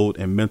workload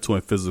and mental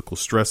and physical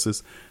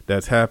stresses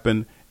that's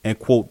happened. And,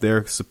 quote,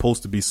 there's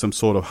supposed to be some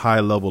sort of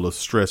high level of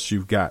stress.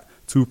 You've got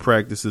 2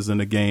 practices in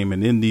the game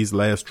and in these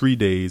last 3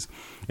 days,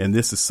 and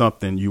this is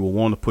something you will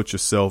want to put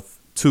yourself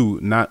to,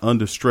 not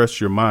under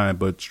stress your mind,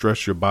 but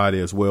stress your body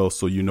as well,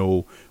 so you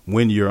know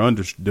when you're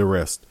under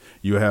duress,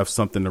 you have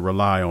something to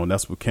rely on.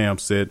 That's what Cam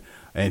said.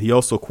 And he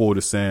also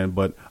quoted saying,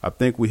 but I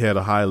think we had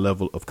a high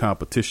level of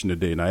competition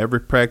today. Now, every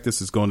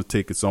practice is going to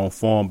take its own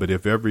form, but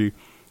if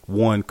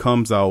everyone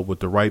comes out with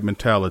the right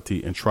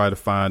mentality and try to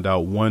find that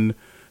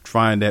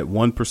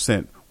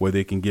 1% where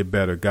they can get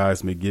better,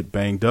 guys may get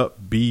banged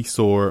up, be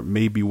sore,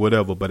 maybe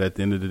whatever. But at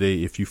the end of the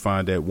day, if you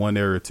find that one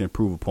area to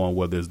improve upon,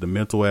 whether it's the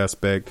mental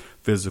aspect,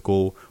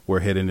 physical, we're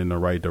heading in the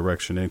right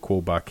direction. End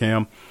quote by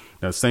Cam.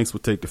 Now, Saints will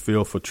take the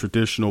field for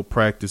traditional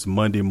practice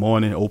Monday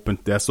morning.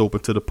 That's open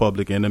to the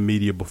public and the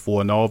media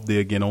before and off day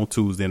again on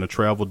Tuesday. And a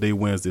travel day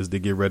Wednesday as they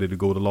get ready to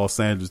go to Los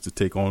Angeles to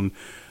take on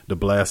the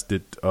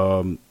blasted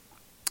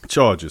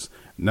Chargers.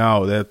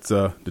 Now, that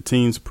the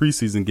team's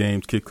preseason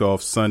games kick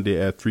off Sunday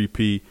at 3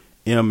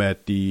 p.m.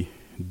 at the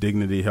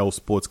Dignity Health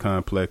Sports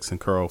Complex in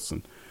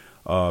Carlson,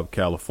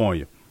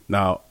 California.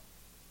 Now,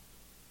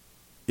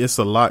 it's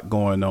a lot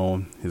going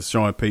on. As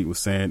Sean Payton was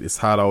saying, it's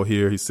hot out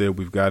here. He said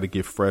we've got to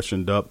get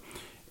freshened up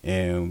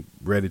and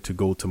ready to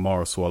go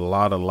tomorrow. So a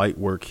lot of light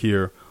work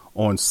here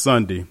on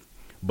Sunday,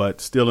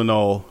 but still in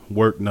all,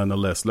 work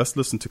nonetheless. Let's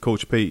listen to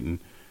Coach Payton.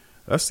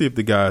 Let's see if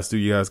you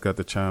guys got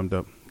the chimed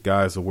up.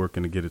 Guys are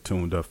working to get it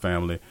tuned up,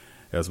 family,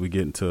 as we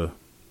get into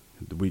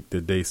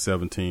the day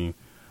 17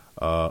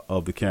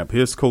 of the camp.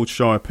 Here's Coach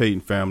Sean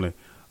Payton, family,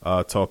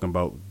 talking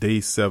about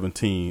day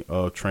 17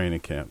 of training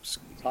camps.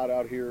 It's hot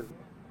out here.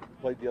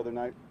 Played the other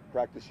night,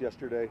 practiced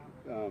yesterday.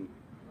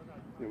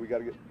 We got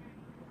to get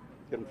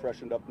them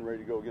freshened up and ready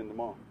to go again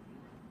tomorrow.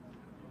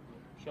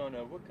 Sean,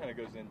 what kind of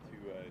goes into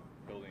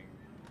building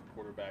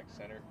quarterback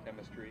center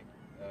chemistry?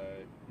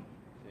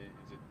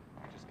 Is it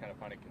just kind of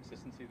finding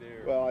consistency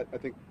there? Well, I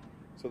think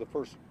so. The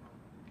first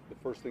the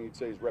first thing he'd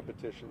say is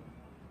repetition,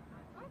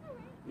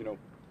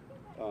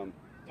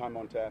 time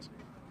on task.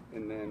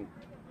 And then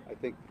I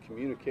think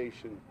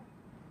communication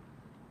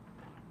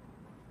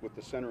with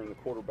the center and the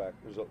quarterback,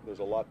 there's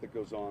a lot that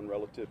goes on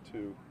relative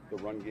to the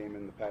run game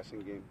and the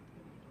passing game.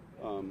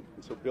 And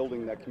so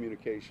building that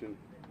communication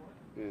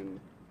and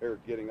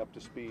Eric getting up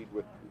to speed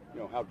with,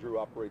 how Drew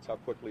operates, how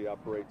quickly he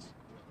operates,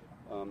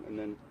 and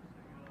then,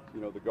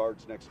 the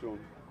guards next to him.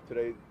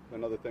 Today,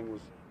 another thing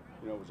was,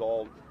 it was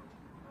all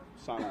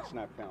silent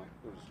snap count.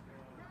 There was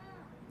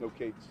no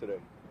cadence today.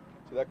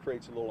 So that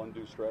creates a little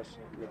undue stress.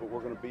 But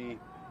we're going to be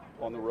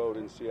on the road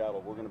in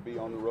Seattle. We're going to be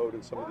on the road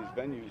in some of these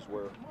venues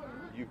where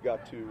you've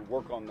got to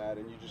work on that,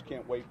 and you just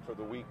can't wait for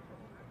the week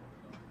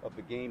of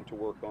the game to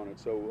work on it.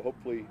 So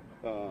hopefully,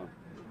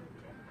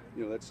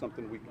 that's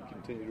something we can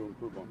continue to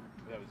improve on.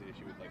 That was the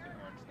issue with like the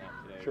earned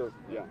snap today. Sure,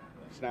 yeah.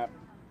 Snap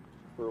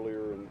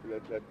earlier, and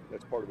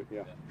that's part of it,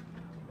 yeah.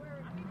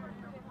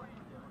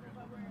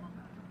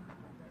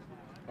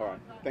 All right,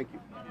 thank you.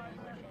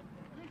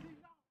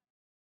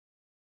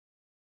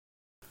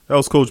 That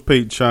was Coach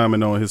Payton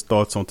chiming on his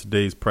thoughts on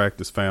today's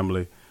practice,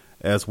 family,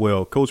 as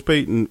well. Coach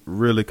Payton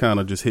really kind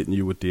of just hitting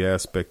you with the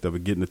aspect of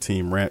it, getting the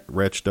team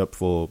ratcheted up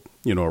for,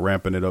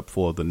 ramping it up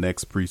for the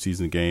next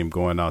preseason game,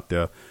 going out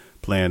there,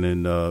 playing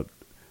in a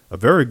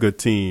very good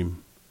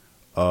team.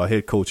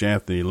 Head coach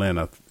Anthony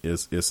Lana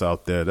is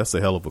out there. That's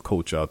a hell of a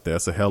coach out there.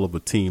 That's a hell of a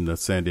team that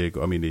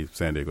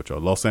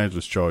Los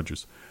Angeles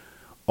Chargers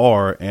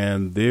are,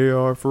 and they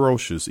are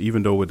ferocious.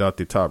 Even though without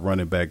the top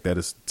running back, that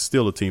is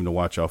still a team to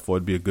watch out for.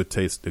 It'd be a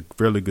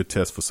fairly good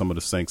test for some of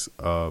the Saints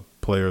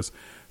players.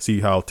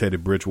 See how Teddy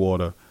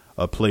Bridgewater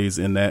plays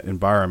in that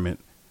environment.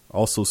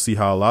 Also see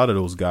how a lot of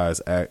those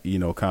guys act,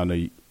 kind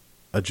of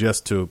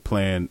adjust to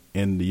playing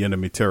in the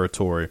enemy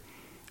territory.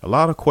 A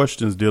lot of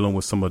questions dealing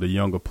with some of the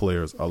younger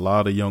players. A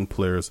lot of young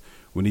players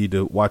we need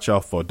to watch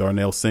out for.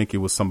 Darnell Sankey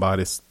was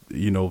somebody,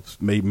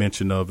 made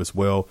mention of as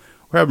well.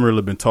 We haven't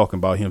really been talking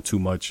about him too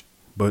much,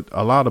 but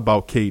a lot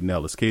about Caden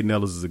Ellis. Caden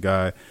Ellis is a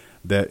guy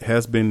that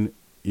has been,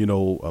 a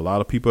lot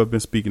of people have been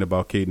speaking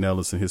about Caden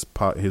Ellis and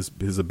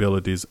his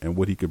abilities and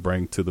what he could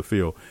bring to the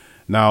field.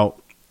 Now,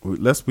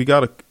 we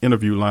got an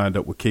interview lined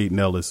up with Caden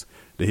Ellis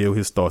to hear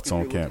his thoughts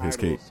on camp. Here's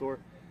Cade.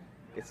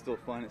 It's still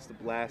fun. It's a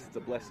blast. It's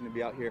a blessing to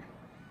be out here.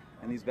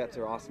 And these vets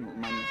are awesome,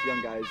 reminding us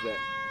young guys that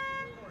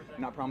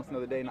not promised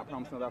another day, not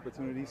promised another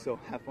opportunity, so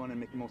have fun and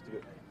make the most of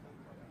it.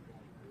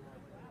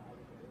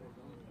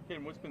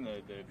 Caden, what's been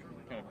the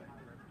kind of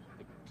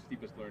the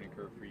steepest learning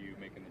curve for you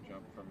making the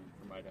jump from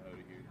Idaho to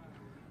here?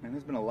 Man,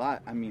 there's been a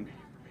lot. I mean,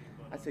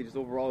 I'd say just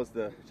overall is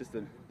the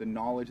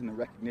knowledge and the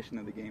recognition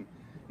of the game.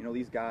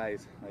 These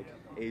guys like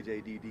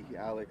AJ, DD,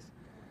 Alex,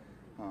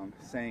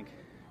 Sank,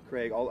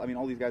 Craig,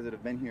 all these guys that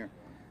have been here,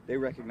 they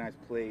recognize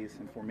plays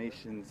and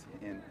formations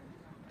and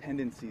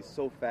tendencies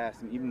so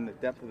fast, and even the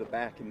depth of the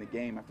back in the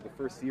game. After the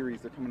first series,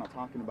 they're coming out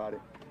talking about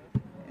it.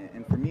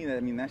 And for me,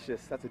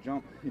 that's a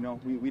jump.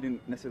 We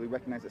didn't necessarily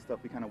recognize that stuff.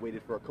 We kind of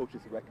waited for our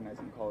coaches to recognize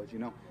it in college.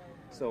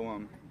 So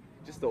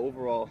just the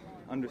overall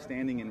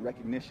understanding and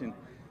recognition,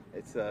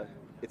 it's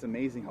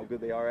amazing how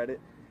good they are at it,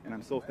 and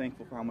I'm so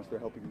thankful for how much they're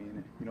helping me in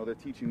it. They're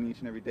teaching me each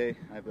and every day.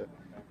 I've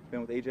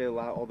been with AJ a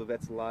lot, all the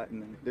vets a lot,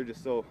 and they're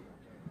just so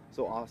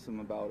awesome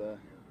about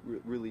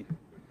really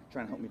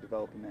trying to help me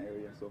develop in that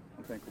area. So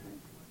I'm thankful for them.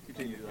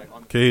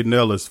 Caden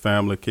Ellis,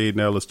 family. Caden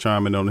Ellis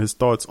chiming on his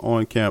thoughts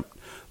on camp.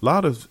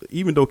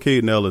 Even though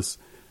Caden Ellis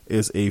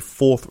is a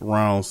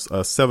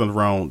 7th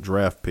round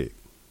draft pick,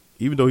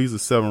 even though he's a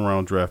 7th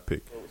round draft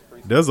pick,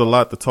 there's a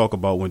lot to talk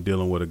about when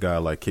dealing with a guy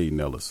like Caden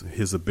Ellis.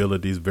 His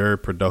abilities, very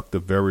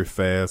productive, very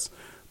fast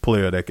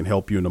player that can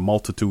help you in a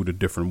multitude of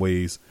different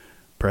ways.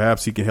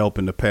 Perhaps he can help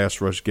in the pass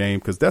rush game,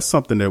 because that's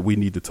something that we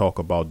need to talk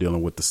about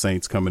dealing with the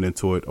Saints coming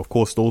into it. Of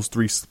course, those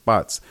 3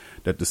 spots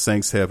that the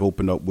Saints have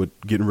opened up with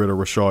getting rid of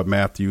Rashard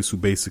Matthews, who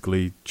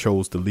basically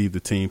chose to leave the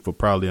team for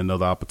probably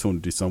another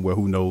opportunity somewhere,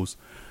 who knows.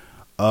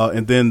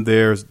 And then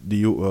there's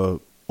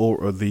the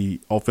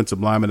offensive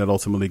lineman that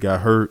ultimately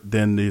got hurt.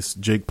 Then this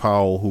Jake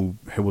Powell, who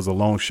was a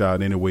long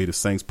shot anyway. The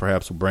Saints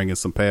perhaps will bring in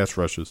some pass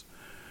rushers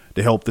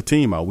to help the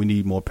team out. We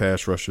need more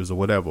pass rushers or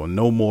whatever.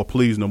 No more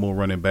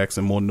running backs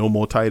and no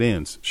more tight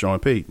ends, Sean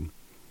Payton.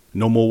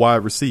 No more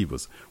wide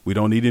receivers. We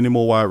don't need any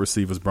more wide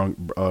receivers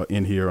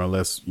in here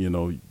unless,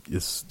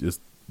 it's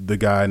the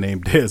guy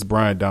named Dez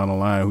Bryant down the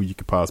line who you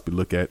could possibly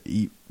look at.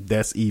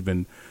 That's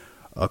even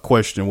a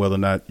question whether or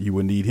not you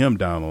would need him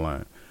down the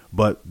line.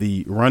 But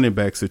the running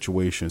back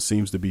situation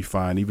seems to be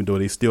fine, even though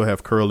they still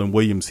have Curlin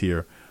Williams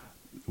here.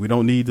 We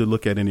don't need to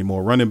look at any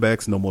more running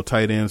backs, no more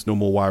tight ends, no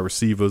more wide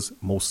receivers.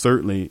 Most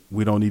certainly,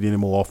 we don't need any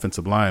more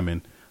offensive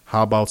linemen.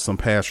 How about some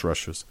pass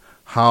rushers?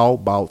 And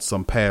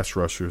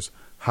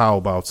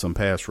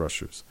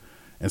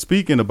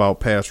speaking about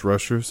pass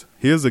rushers,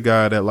 here's a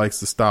guy that likes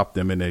to stop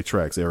them in their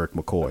tracks, Eric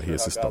McCoy.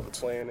 Here's his thoughts.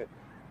 Playing it.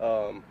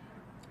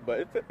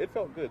 But it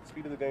felt good.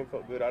 Speed of the game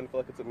felt good. I didn't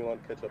feel like it took me long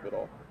to catch up at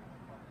all.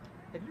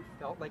 Have you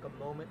felt like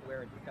a moment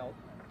where you felt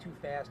too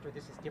fast, or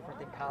this is different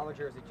than college,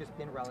 or has it just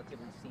been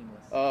relatively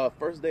seamless?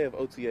 First day of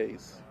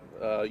OTAs,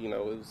 You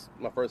know, it was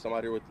my first time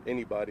out here with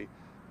anybody.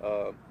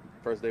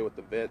 First day with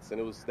the vets,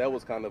 and that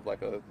was kind of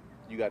like a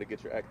you got to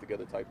get your act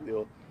together type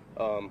deal.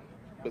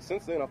 But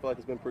since then, I feel like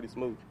it's been pretty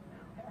smooth.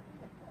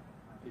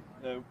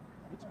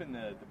 What's been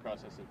the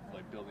process of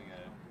like building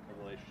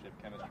a relationship,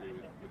 chemistry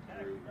with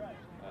Drew?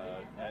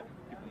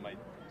 People might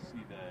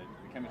see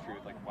the chemistry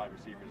with like wide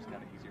receivers is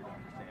kind of easier to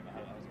understand. How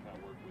does it kind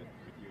of work with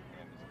you and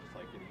him? Is it just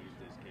like getting used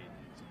to his cadence?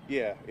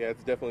 Yeah,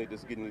 it's definitely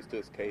just getting used to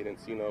his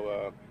cadence. You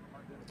know,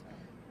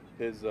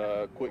 his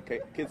quick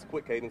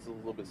cadence is a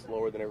little bit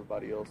slower than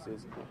everybody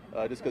else's,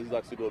 just because he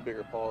likes to do a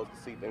bigger pause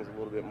to see things a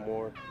little bit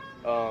more.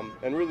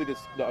 And really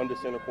just the under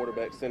center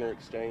quarterback center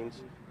exchange.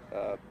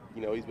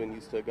 You know, he's been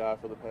used to a guy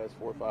for the past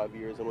 4 or 5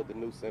 years, and with the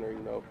new center, you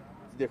know,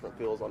 it's different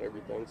feels on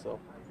everything. So,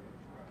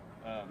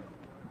 has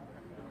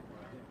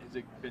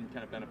it been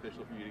kind of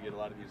beneficial for you to get a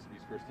lot of these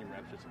first team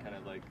reps just to kind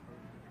of like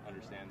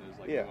understand those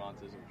like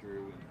nuances of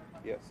Drew? And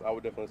yes, I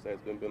would definitely say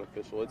it's been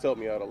beneficial. It's helped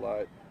me out a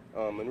lot,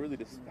 and really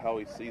just how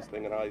he sees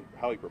things and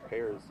how he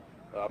prepares.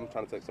 I'm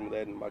trying to take some of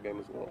that in my game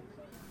as well.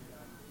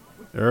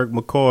 Eric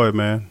McCoy,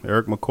 man.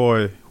 Eric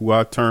McCoy, who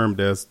I termed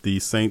as the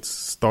Saints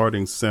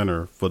starting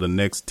center for the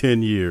next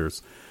 10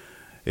 years,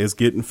 is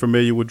getting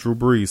familiar with Drew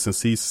Brees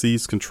since he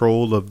seized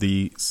control of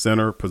the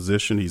center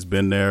position. He's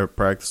been there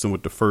practicing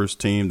with the first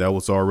team. That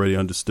was already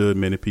understood.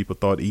 Many people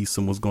thought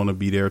Eason was going to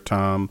be there.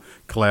 Tom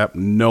Clapp.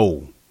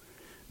 No.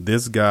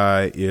 This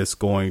guy is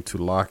going to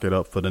lock it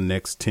up for the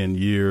next 10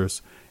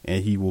 years,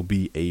 and he will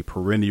be a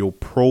perennial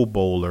Pro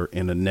Bowler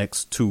in the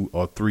next 2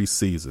 or 3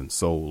 seasons.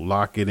 So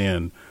lock it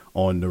in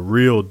on the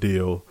real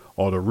deal,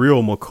 or the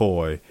real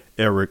McCoy,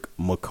 Eric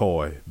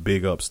McCoy.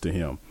 Big ups to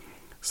him.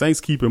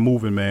 Saints keep it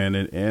moving, man,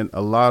 and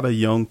a lot of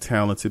young,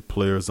 talented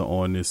players are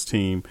on this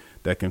team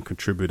that can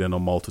contribute in a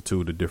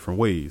multitude of different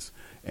ways.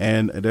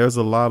 And there's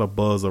a lot of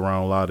buzz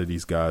around a lot of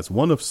these guys.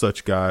 One of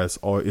such guys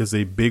is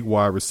a big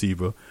wide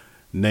receiver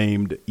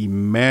named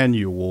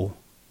Emmanuel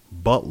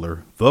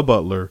Butler, the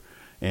Butler,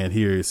 and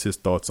here is his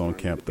thoughts on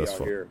camp thus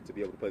far. Here, to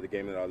be able to play the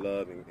game that I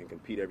love and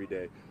compete every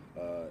day,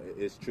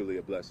 it's truly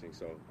a blessing.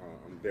 So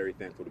I'm very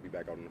thankful to be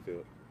back out on the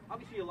field.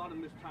 Obviously, a lot of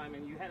missed time,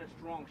 and you had a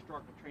strong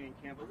start to training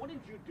camp. But what did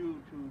you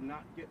do to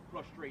not get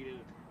frustrated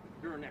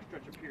during that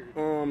stretch of period?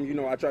 You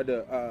know, I tried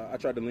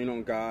to lean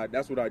on God.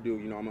 That's what I do.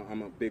 You know,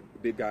 I'm a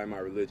big guy in my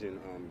religion,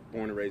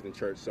 born and raised in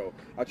church. So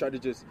I try to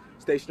just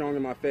stay strong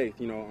in my faith.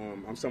 You know,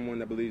 I'm someone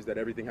that believes that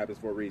everything happens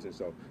for a reason.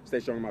 So stay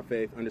strong in my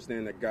faith.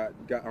 Understand that God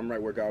I'm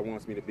right where God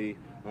wants me to be.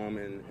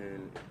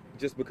 And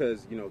just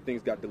because, you know,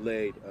 things got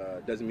delayed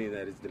doesn't mean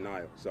that it's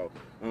denial. So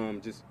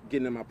just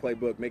getting in my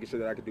playbook, making sure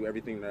that I can do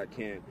everything that I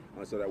can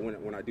so that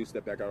when I do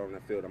step back out on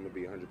that field, I'm going to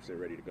be 100%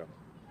 ready to go.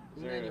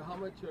 Emmanuel, how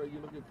much are you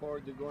looking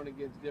forward to going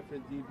against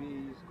different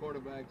DBs,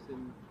 quarterbacks,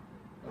 and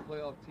a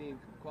playoff team,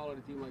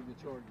 quality team like the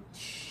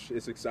Chargers?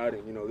 It's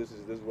exciting. You know, this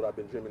is what I've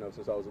been dreaming of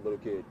since I was a little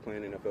kid,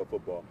 playing NFL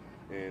football.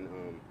 And,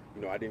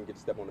 you know, I didn't get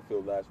to step on the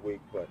field last week,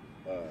 but,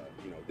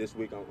 you know, this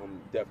week I'm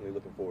definitely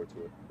looking forward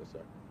to it. Yes, sir.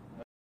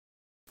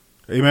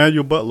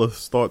 Emmanuel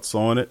Butler's thoughts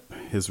on it,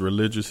 his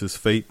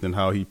faith, and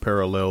how he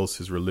parallels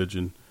his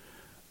religion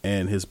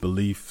and his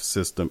belief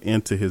system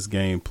into his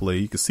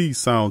gameplay. You can see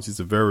he's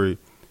a very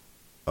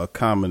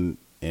common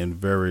and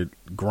very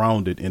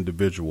grounded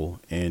individual,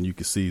 and you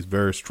can see he's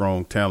very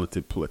strong,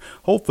 talented player.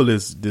 Hopefully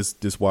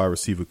this wide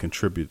receiver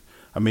contribute.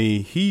 I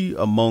mean, he,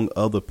 among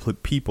other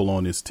people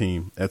on his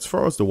team, as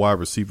far as the wide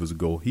receivers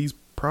go, he's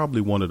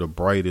probably one of the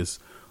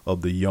brightest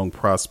of the young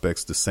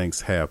prospects the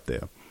Saints have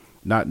there.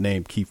 Not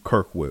named Keith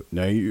Kirkwood.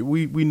 Now,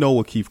 we know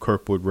what Keith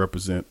Kirkwood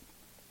represent,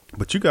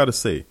 but you got to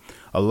say,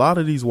 a lot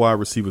of these wide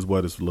receivers,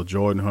 whether it's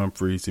LaJordan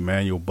Humphreys,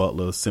 Emmanuel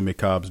Butler, Simi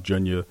Cobbs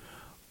Jr.,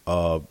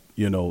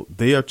 you know,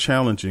 they are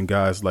challenging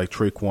guys like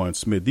Traquan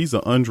Smith. These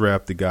are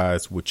undrafted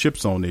guys with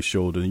chips on their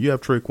shoulder. And you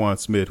have Traquan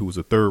Smith, who's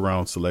a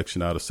third-round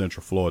selection out of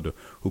Central Florida,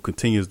 who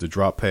continues to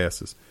drop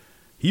passes.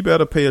 He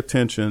better pay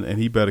attention, and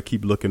he better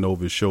keep looking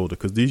over his shoulder,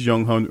 because these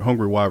young,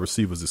 hungry wide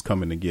receivers is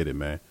coming to get it,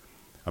 man.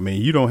 I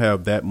mean, you don't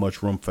have that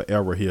much room for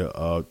error here,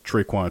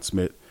 Traquan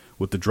Smith,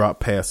 with the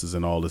drop passes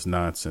and all this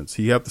nonsense.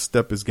 He have to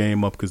step his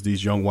game up because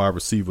these young wide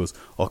receivers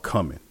are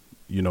coming.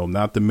 You know,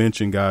 not to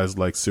mention guys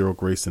like Cyril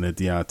Grayson and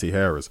Deontay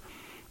Harris.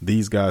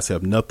 These guys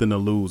have nothing to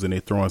lose, and they're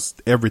throwing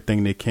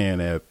everything they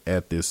can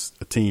at this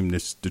team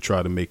to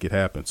try to make it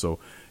happen. So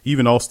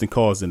even Austin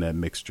Carr's in that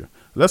mixture.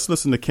 Let's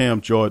listen to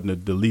Cam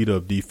Jordan, the leader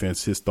of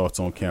defense, his thoughts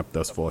on camp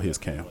thus far. His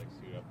camp.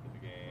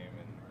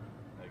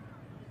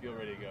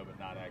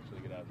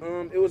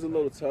 It was a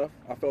little tough.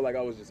 I felt like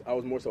I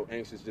was more so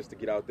anxious just to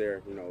get out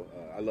there. You know,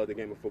 I love the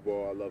game of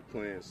football. I love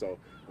playing. So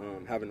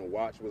having to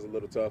watch was a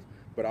little tough.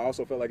 But I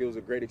also felt like it was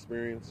a great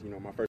experience. You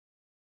know, my first.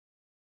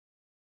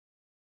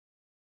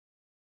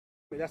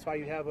 That's why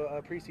you have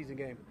a preseason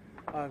game.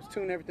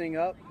 Tune everything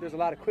up. There's a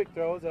lot of quick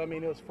throws. I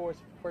mean, it was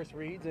first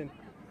reads, and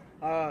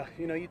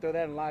you know, you throw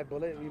that in live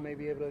bullet, you may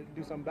be able to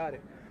do something about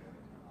it.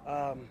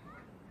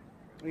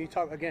 When you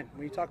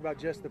talk about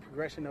just the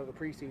progression of the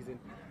preseason,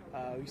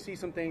 you see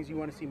some things you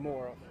want to see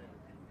more of.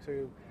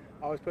 So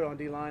I always put it on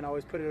D-line. I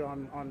always put it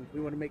on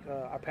we want to make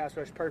our pass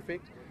rush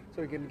perfect.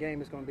 So we get in the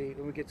game, it's going to be,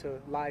 when we get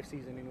to live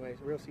season anyways,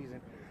 real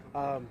season,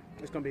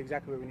 it's going to be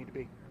exactly where we need to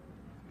be.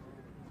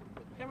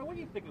 Cameron, what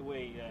do you think of the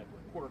way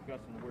Porter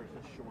Gustin wears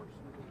his shorts?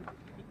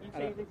 You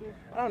say anything to him?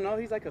 I don't know.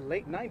 He's like a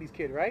late 90s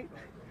kid, right?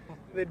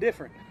 They're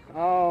different.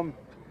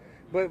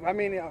 But, I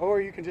mean,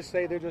 or you can just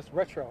say they're just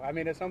retro. I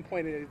mean, at some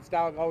point,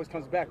 style always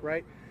comes back,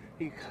 right?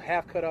 He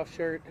half cut off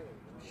shirt,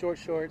 short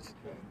shorts.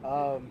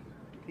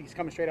 He's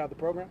coming straight out of the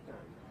program.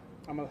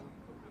 I'm going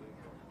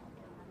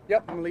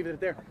to leave it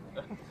there.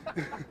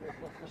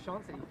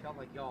 Sean said he felt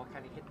like y'all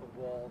kind of hit the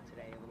wall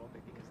today a little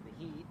bit because of the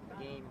heat, the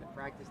game, the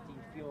practice. Do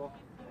you feel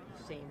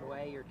the same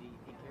way, or do you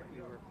think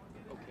you were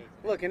okay today?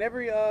 Look, in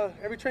every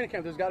training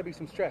camp, there's got to be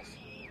some stress.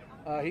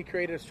 He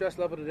created a stress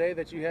level today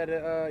that you had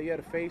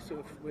to face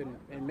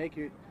and make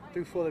it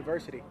through full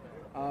adversity.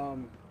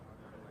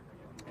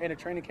 In a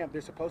training camp,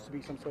 there's supposed to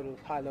be some sort of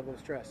high level of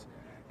stress.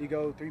 You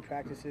go 3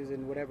 practices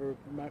in whatever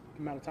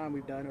amount of time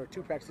we've done, or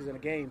 2 practices in a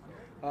game.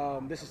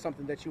 This is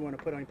something that you want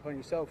to put on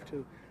yourself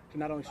to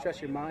not only stress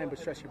your mind but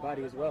stress your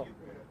body as well.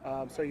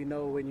 So you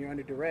know when you're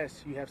under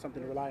duress, you have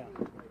something to rely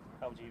on.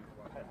 How do you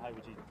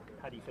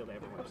feel that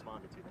everyone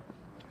responded to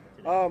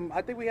that?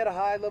 I think we had a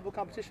high level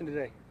competition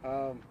today.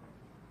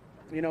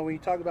 You know, when you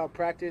talk about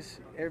practice,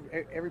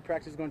 every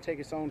practice is going to take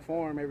its own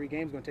form. Every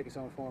game is going to take its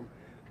own form.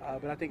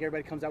 But I think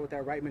everybody comes out with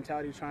that right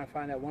mentality, trying to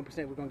find that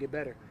 1% we're going to get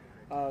better.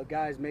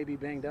 Guys may be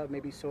banged up,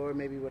 maybe sore,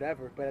 maybe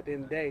whatever. But at the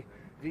end of the day,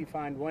 if you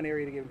find one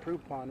area to get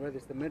improved upon, whether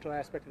it's the mental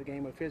aspect of the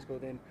game or physical,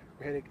 then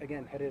we're headed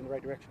in the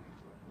right direction.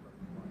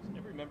 Does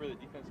every member of the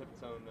defense have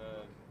its own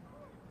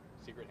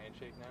secret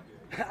handshake now?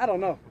 I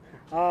don't know.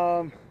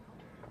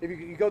 If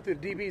you go through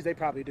the DBs, they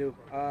probably do.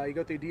 You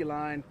go through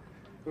D-line,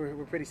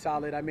 we're pretty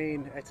solid. I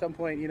mean, at some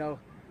point, you know,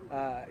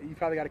 you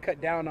probably got to cut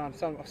down on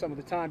some of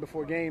the time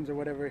before games or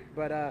whatever.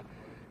 But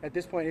at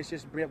this point, it's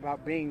just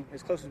about being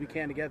as close as we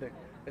can together.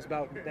 It's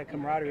about that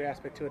camaraderie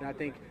aspect to it, and I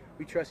think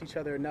we trust each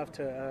other enough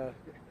to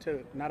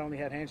not only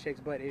have handshakes,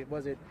 but it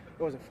wasn't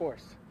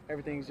forced.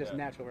 Everything's just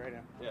natural right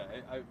now. Yeah,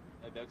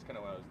 that's kind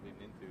of what I was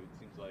leading into. It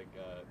seems like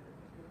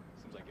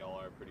y'all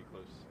are pretty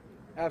close.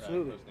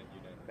 Absolutely. Close-knit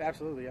unit.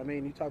 Absolutely. I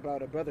mean, you talk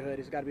about a brotherhood,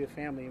 it's got to be a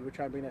family, and we're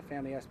trying to bring that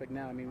family aspect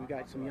now. I mean, we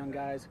got some young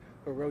guys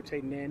who are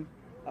rotating in,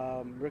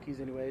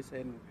 rookies anyways,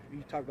 and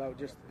you talk about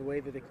just the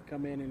way that they can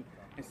come in and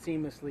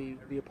seamlessly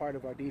be a part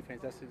of our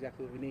defense. That's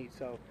exactly what we need.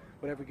 So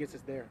whatever gets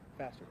us there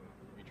faster.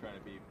 You trying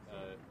to be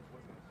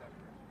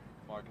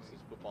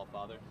Marcus's football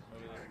father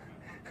over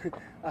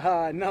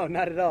there? No,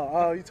 not at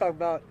all. You talk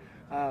about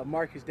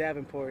Marcus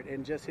Davenport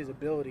and just his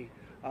ability.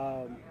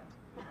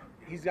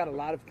 He's got a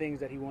lot of things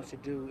that he wants to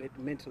do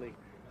mentally.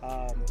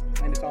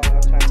 And it's all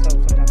about trying to tell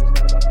him sometimes it's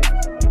not about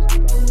taking so much.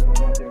 It's about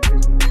going out there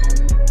and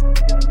physically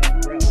get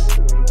enough reps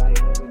to where your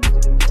body knows what it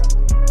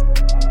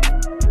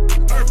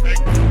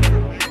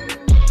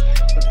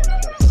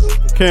needs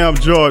to do. Cam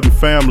Jordan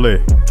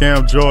family.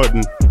 Cam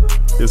Jordan,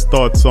 his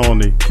thoughts on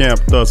the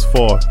camp thus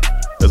far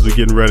as we're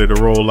getting ready to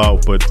roll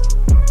out. But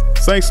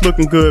Saints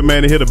looking good,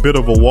 man. They hit a bit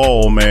of a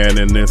wall, man,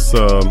 in this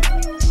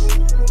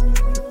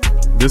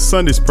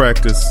Sunday's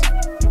practice.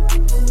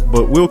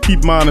 But we'll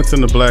keep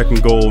monitoring the black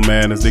and gold,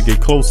 man, as they get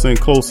closer and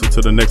closer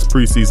to the next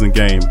preseason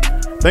game.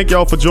 Thank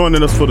y'all for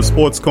joining us for the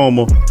Sports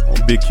Coma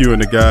on Big Q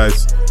and the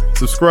guys.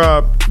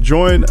 Subscribe,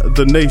 join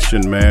the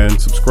nation, man.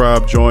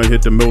 Subscribe, join,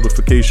 hit the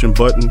notification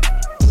button.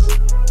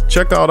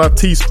 Check out our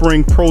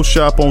Teespring Pro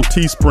Shop on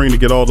Teespring to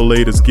get all the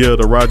latest gear.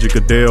 The Roger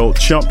Goodell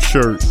Chump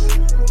shirt,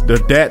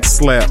 the Dat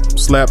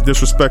slap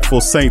disrespectful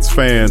Saints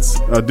fans,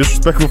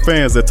 disrespectful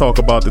fans that talk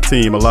about the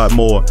team, a lot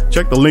more.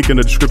 Check the link in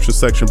the description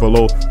section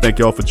below. Thank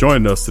y'all for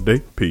joining us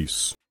today.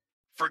 Peace.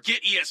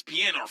 Forget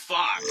ESPN or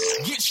Fox.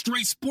 Get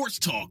straight sports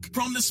talk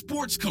from the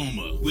Sports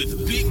Coma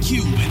with Big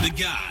Q and the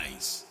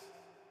guys.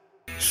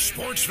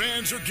 Sports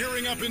fans are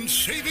gearing up and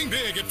saving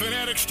big at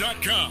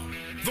Fanatics.com,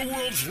 the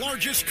world's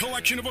largest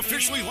collection of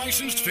officially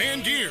licensed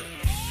fan gear.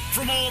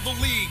 From all the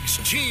leagues,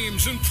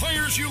 teams, and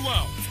players you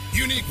love,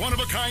 unique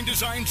one-of-a-kind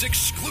designs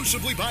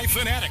exclusively by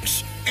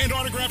Fanatics, and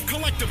autographed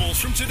collectibles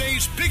from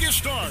today's biggest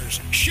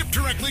stars shipped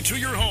directly to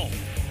your home.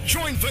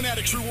 Join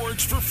Fanatics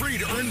Rewards for free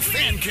to earn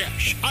fan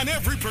cash on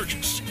every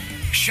purchase.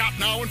 Shop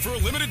now and for a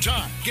limited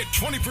time, get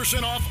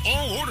 20% off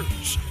all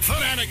orders.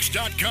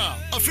 Fanatics.com,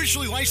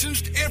 officially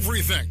licensed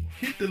everything.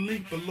 Hit the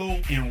link below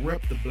and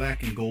rep the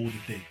black and gold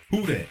today.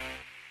 Who that?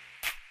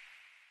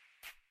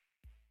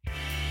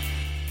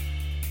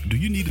 Do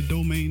you need a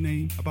domain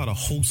name? How about a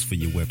host for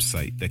your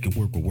website that can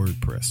work with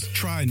WordPress?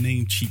 Try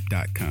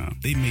Namecheap.com.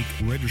 They make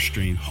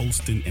registering,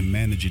 hosting, and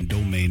managing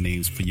domain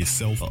names for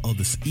yourself or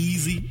others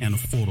easy and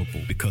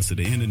affordable because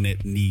the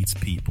internet needs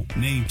people.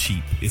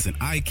 Namecheap is an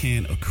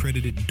ICANN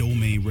accredited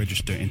domain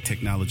register and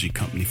technology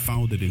company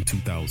founded in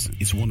 2000.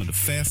 It's one of the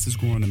fastest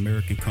growing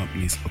American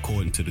companies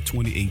according to the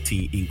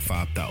 2018 Inc.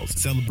 5000,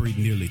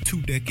 celebrating nearly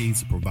 2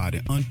 decades of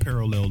providing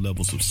unparalleled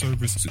levels of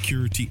service,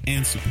 security,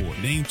 and support.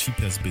 Namecheap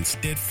has been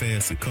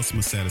steadfast and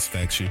customer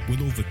satisfaction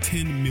with over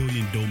 10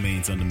 million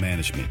domains under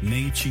management.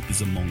 Namecheap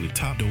is among the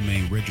top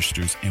domain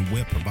registrars and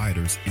web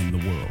providers in the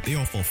world. They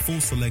offer a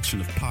full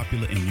selection of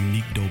popular and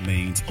unique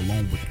domains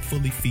along with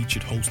fully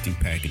featured hosting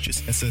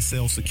packages,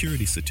 SSL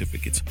security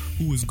certificates,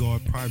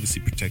 WhoisGuard privacy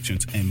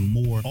protections, and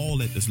more,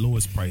 all at the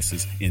lowest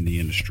prices in the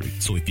industry.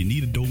 So if you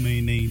need a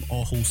domain name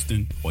or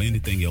hosting or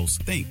anything else,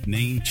 think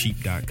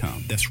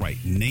Namecheap.com. That's right,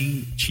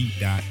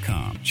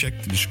 Namecheap.com.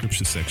 Check the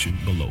description section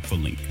below for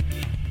link.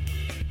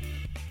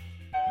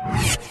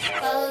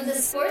 Follow the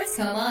Sports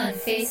Coma on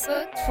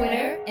Facebook,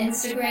 Twitter,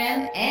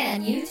 Instagram,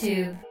 and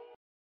YouTube.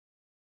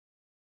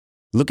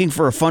 Looking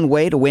for a fun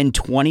way to win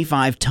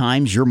 25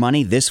 times your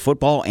money this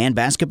football and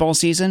basketball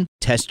season?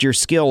 Test your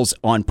skills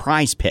on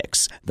Prize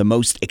Picks, the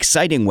most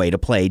exciting way to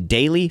play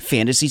daily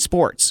fantasy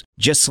sports.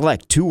 Just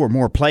select 2 or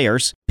more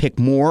players, pick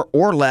more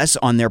or less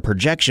on their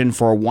projection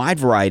for a wide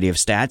variety of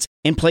stats,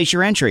 and place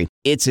your entry.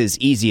 It's as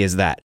easy as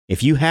that.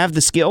 If you have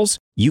the skills,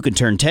 you can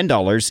turn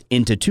 $10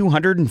 into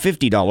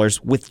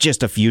 $250 with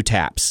just a few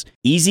taps.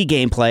 Easy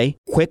gameplay,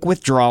 quick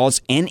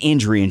withdrawals, and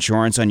injury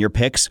insurance on your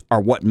picks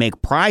are what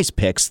make Prize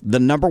Picks the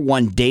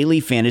 #1 daily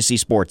fantasy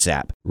sports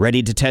app.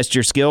 Ready to test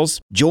your skills?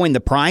 Join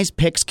the Prize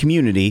Picks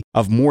community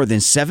of more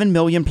than 7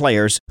 million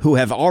players who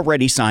have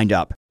already signed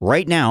up.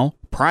 Right now,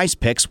 Prize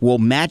Picks will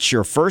match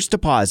your first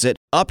deposit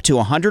up to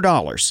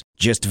 $100.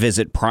 Just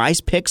visit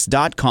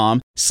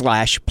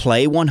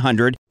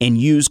prizepicks.com/play100 and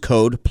use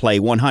code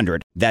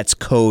PLAY100. That's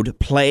code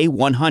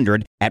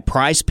PLAY100 at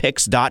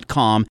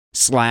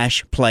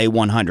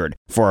prizepicks.com/play100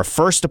 for a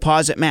first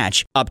deposit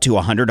match up to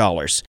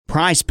 $100.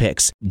 Prize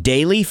Picks,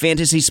 daily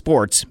fantasy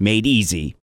sports made easy.